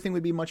 and everything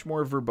would be much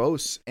more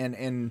verbose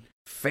and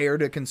fair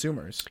to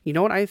consumers. You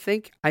know what I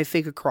think? I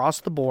think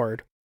across the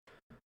board,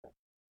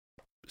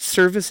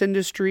 service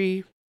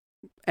industry,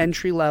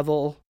 entry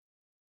level,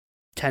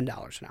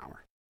 $10 an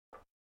hour.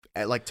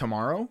 Like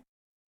tomorrow?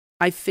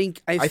 I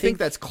think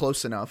that's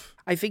close enough.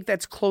 I think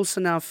that's close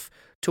enough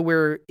to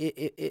where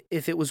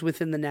if it was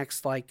within the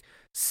next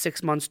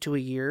 6 months to a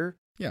year,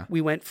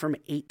 we went from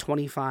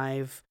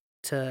 $8.25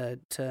 to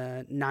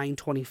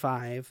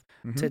 $9.25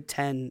 to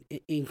 $10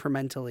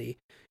 incrementally,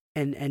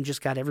 and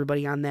just got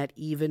everybody on that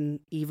even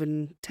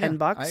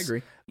 $10. I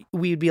agree.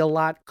 We'd be a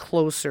lot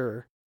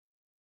closer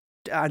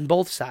on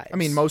both sides. I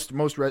mean, most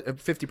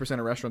 50%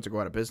 of restaurants would go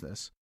out of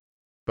business,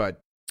 but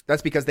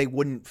that's because they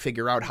wouldn't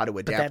figure out how to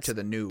adapt to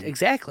the new.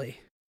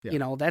 Exactly.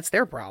 Yeah. That's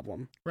their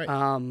problem. Right.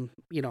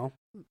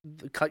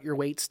 Cut your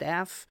wait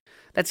staff.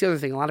 That's the other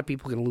thing. A lot of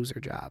people are going to lose their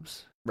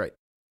jobs. Right.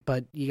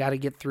 but you got to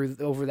get through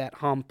over that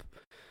hump,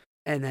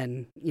 and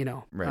then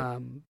Right.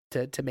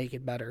 to make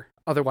it better.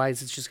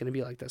 Otherwise, it's just going to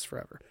be like this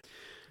forever.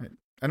 Right.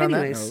 And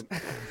Anyways, on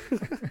that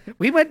note,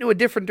 we went into a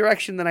different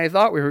direction than I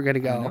thought we were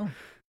going to I go. know.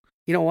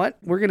 You know what?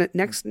 We're gonna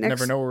next.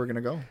 Never know where we're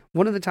gonna go.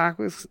 One of the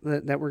topics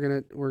that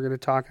we're gonna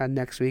talk on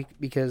next week,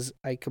 because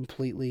I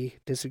completely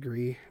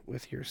disagree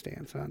with your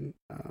stance on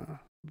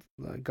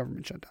the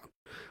government shutdown.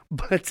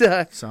 But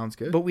Sounds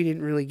good. but we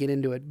didn't really get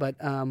into it. But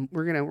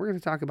we're gonna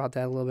talk about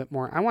that a little bit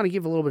more. I want to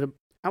give a little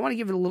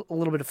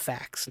bit of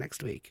facts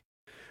next week,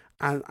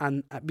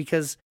 on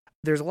because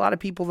there's a lot of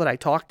people that I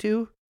talk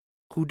to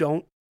who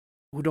don't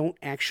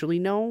actually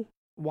know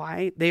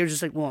why. They're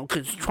just like, well,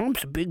 because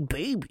Trump's a big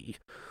baby.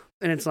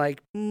 And it's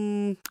like,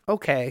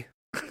 okay.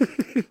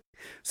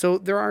 So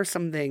there are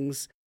some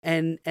things,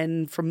 and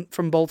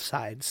from both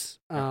sides.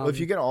 Well,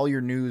 if you get all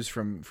your news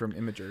from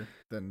Imager,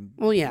 then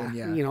yeah,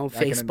 then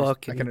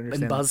Facebook I can and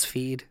understand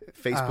BuzzFeed,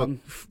 Facebook,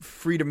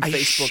 freedom I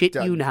Facebook shit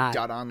you not.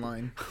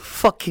 .online.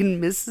 Fucking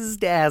Mrs.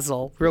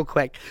 Dazzle, real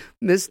quick.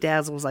 Miss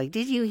Dazzle was like,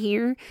 "Did you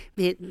hear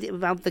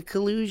about the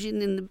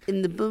collusion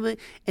in the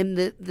and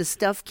the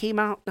stuff came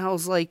out?" And I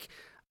was like,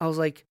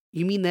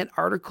 you mean that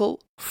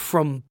article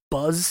from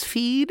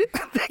BuzzFeed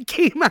that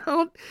came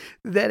out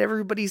that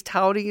everybody's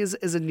touting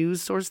as a news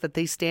source that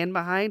they stand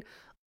behind?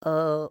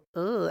 And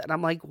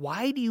I'm like,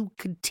 why do you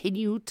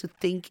continue to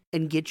think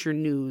and get your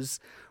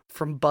news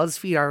from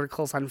BuzzFeed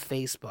articles on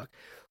Facebook?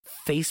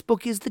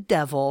 Facebook is the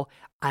devil.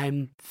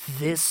 I'm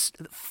this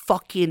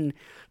fucking...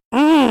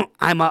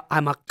 I'm a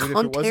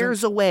cunt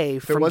hairs away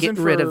from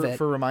getting rid of it.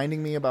 For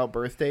reminding me about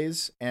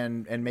birthdays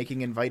and making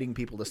inviting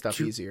people to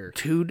stuff easier.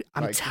 Dude,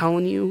 I'm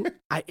telling you,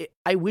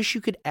 I wish you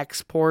could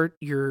export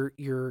your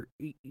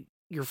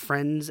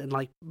friends and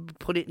like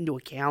put it into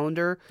a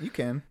calendar. You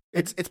can.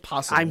 It's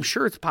possible. I'm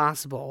sure it's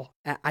possible.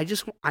 I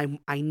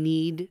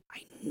need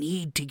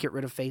to get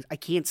rid of Facebook. I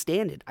can't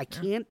stand it. I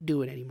can't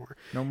do it anymore.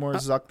 No more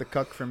Zuck the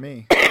Cuck for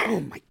me. Oh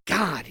my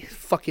God,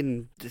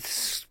 fucking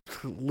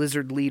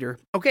lizard leader.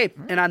 Okay,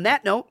 and on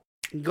that note,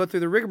 go through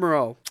the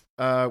rigmarole.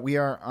 We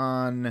are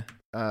on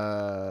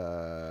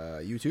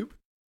YouTube.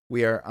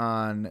 We are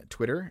on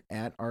Twitter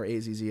at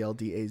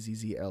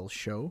RAZZLDAZZL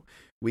show.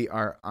 We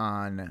are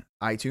on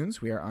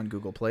iTunes. We are on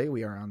Google Play.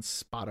 We are on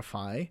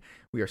Spotify.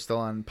 We are still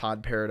on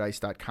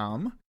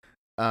podparadise.com.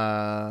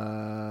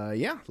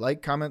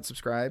 Like, comment,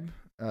 subscribe.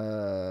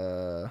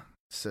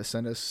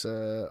 Send us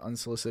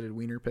unsolicited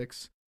wiener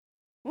pics.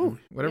 Ooh,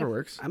 whatever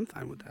works. I'm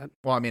fine with that.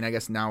 Well, I mean, I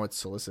guess now it's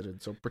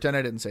solicited, so pretend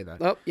I didn't say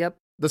that. Oh, yep.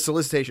 The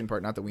solicitation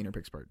part, not the wiener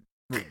pics part.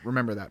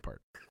 Remember that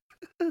part.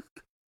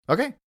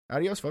 Okay.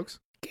 Adios, folks.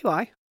 Okay,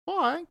 bye.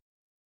 Bye.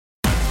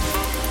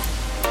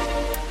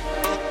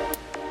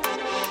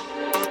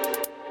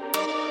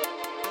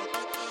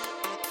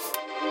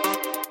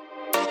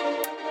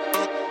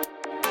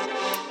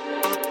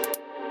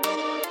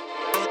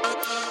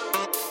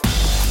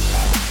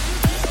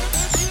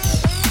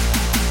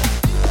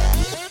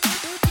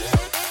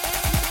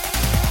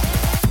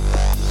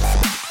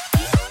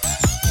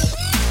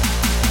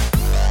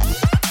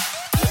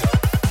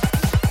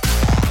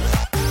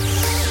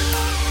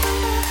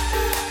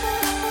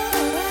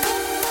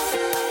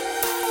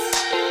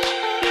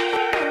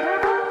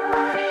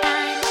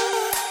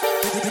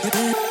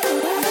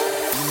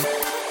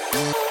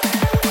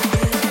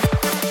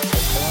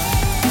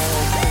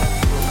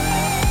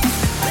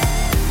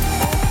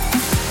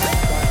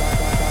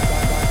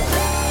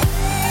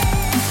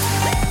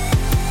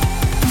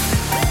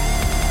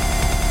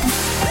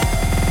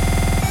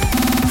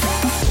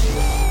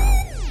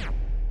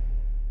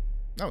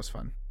 That was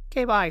fun.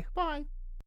 Okay, bye. Bye.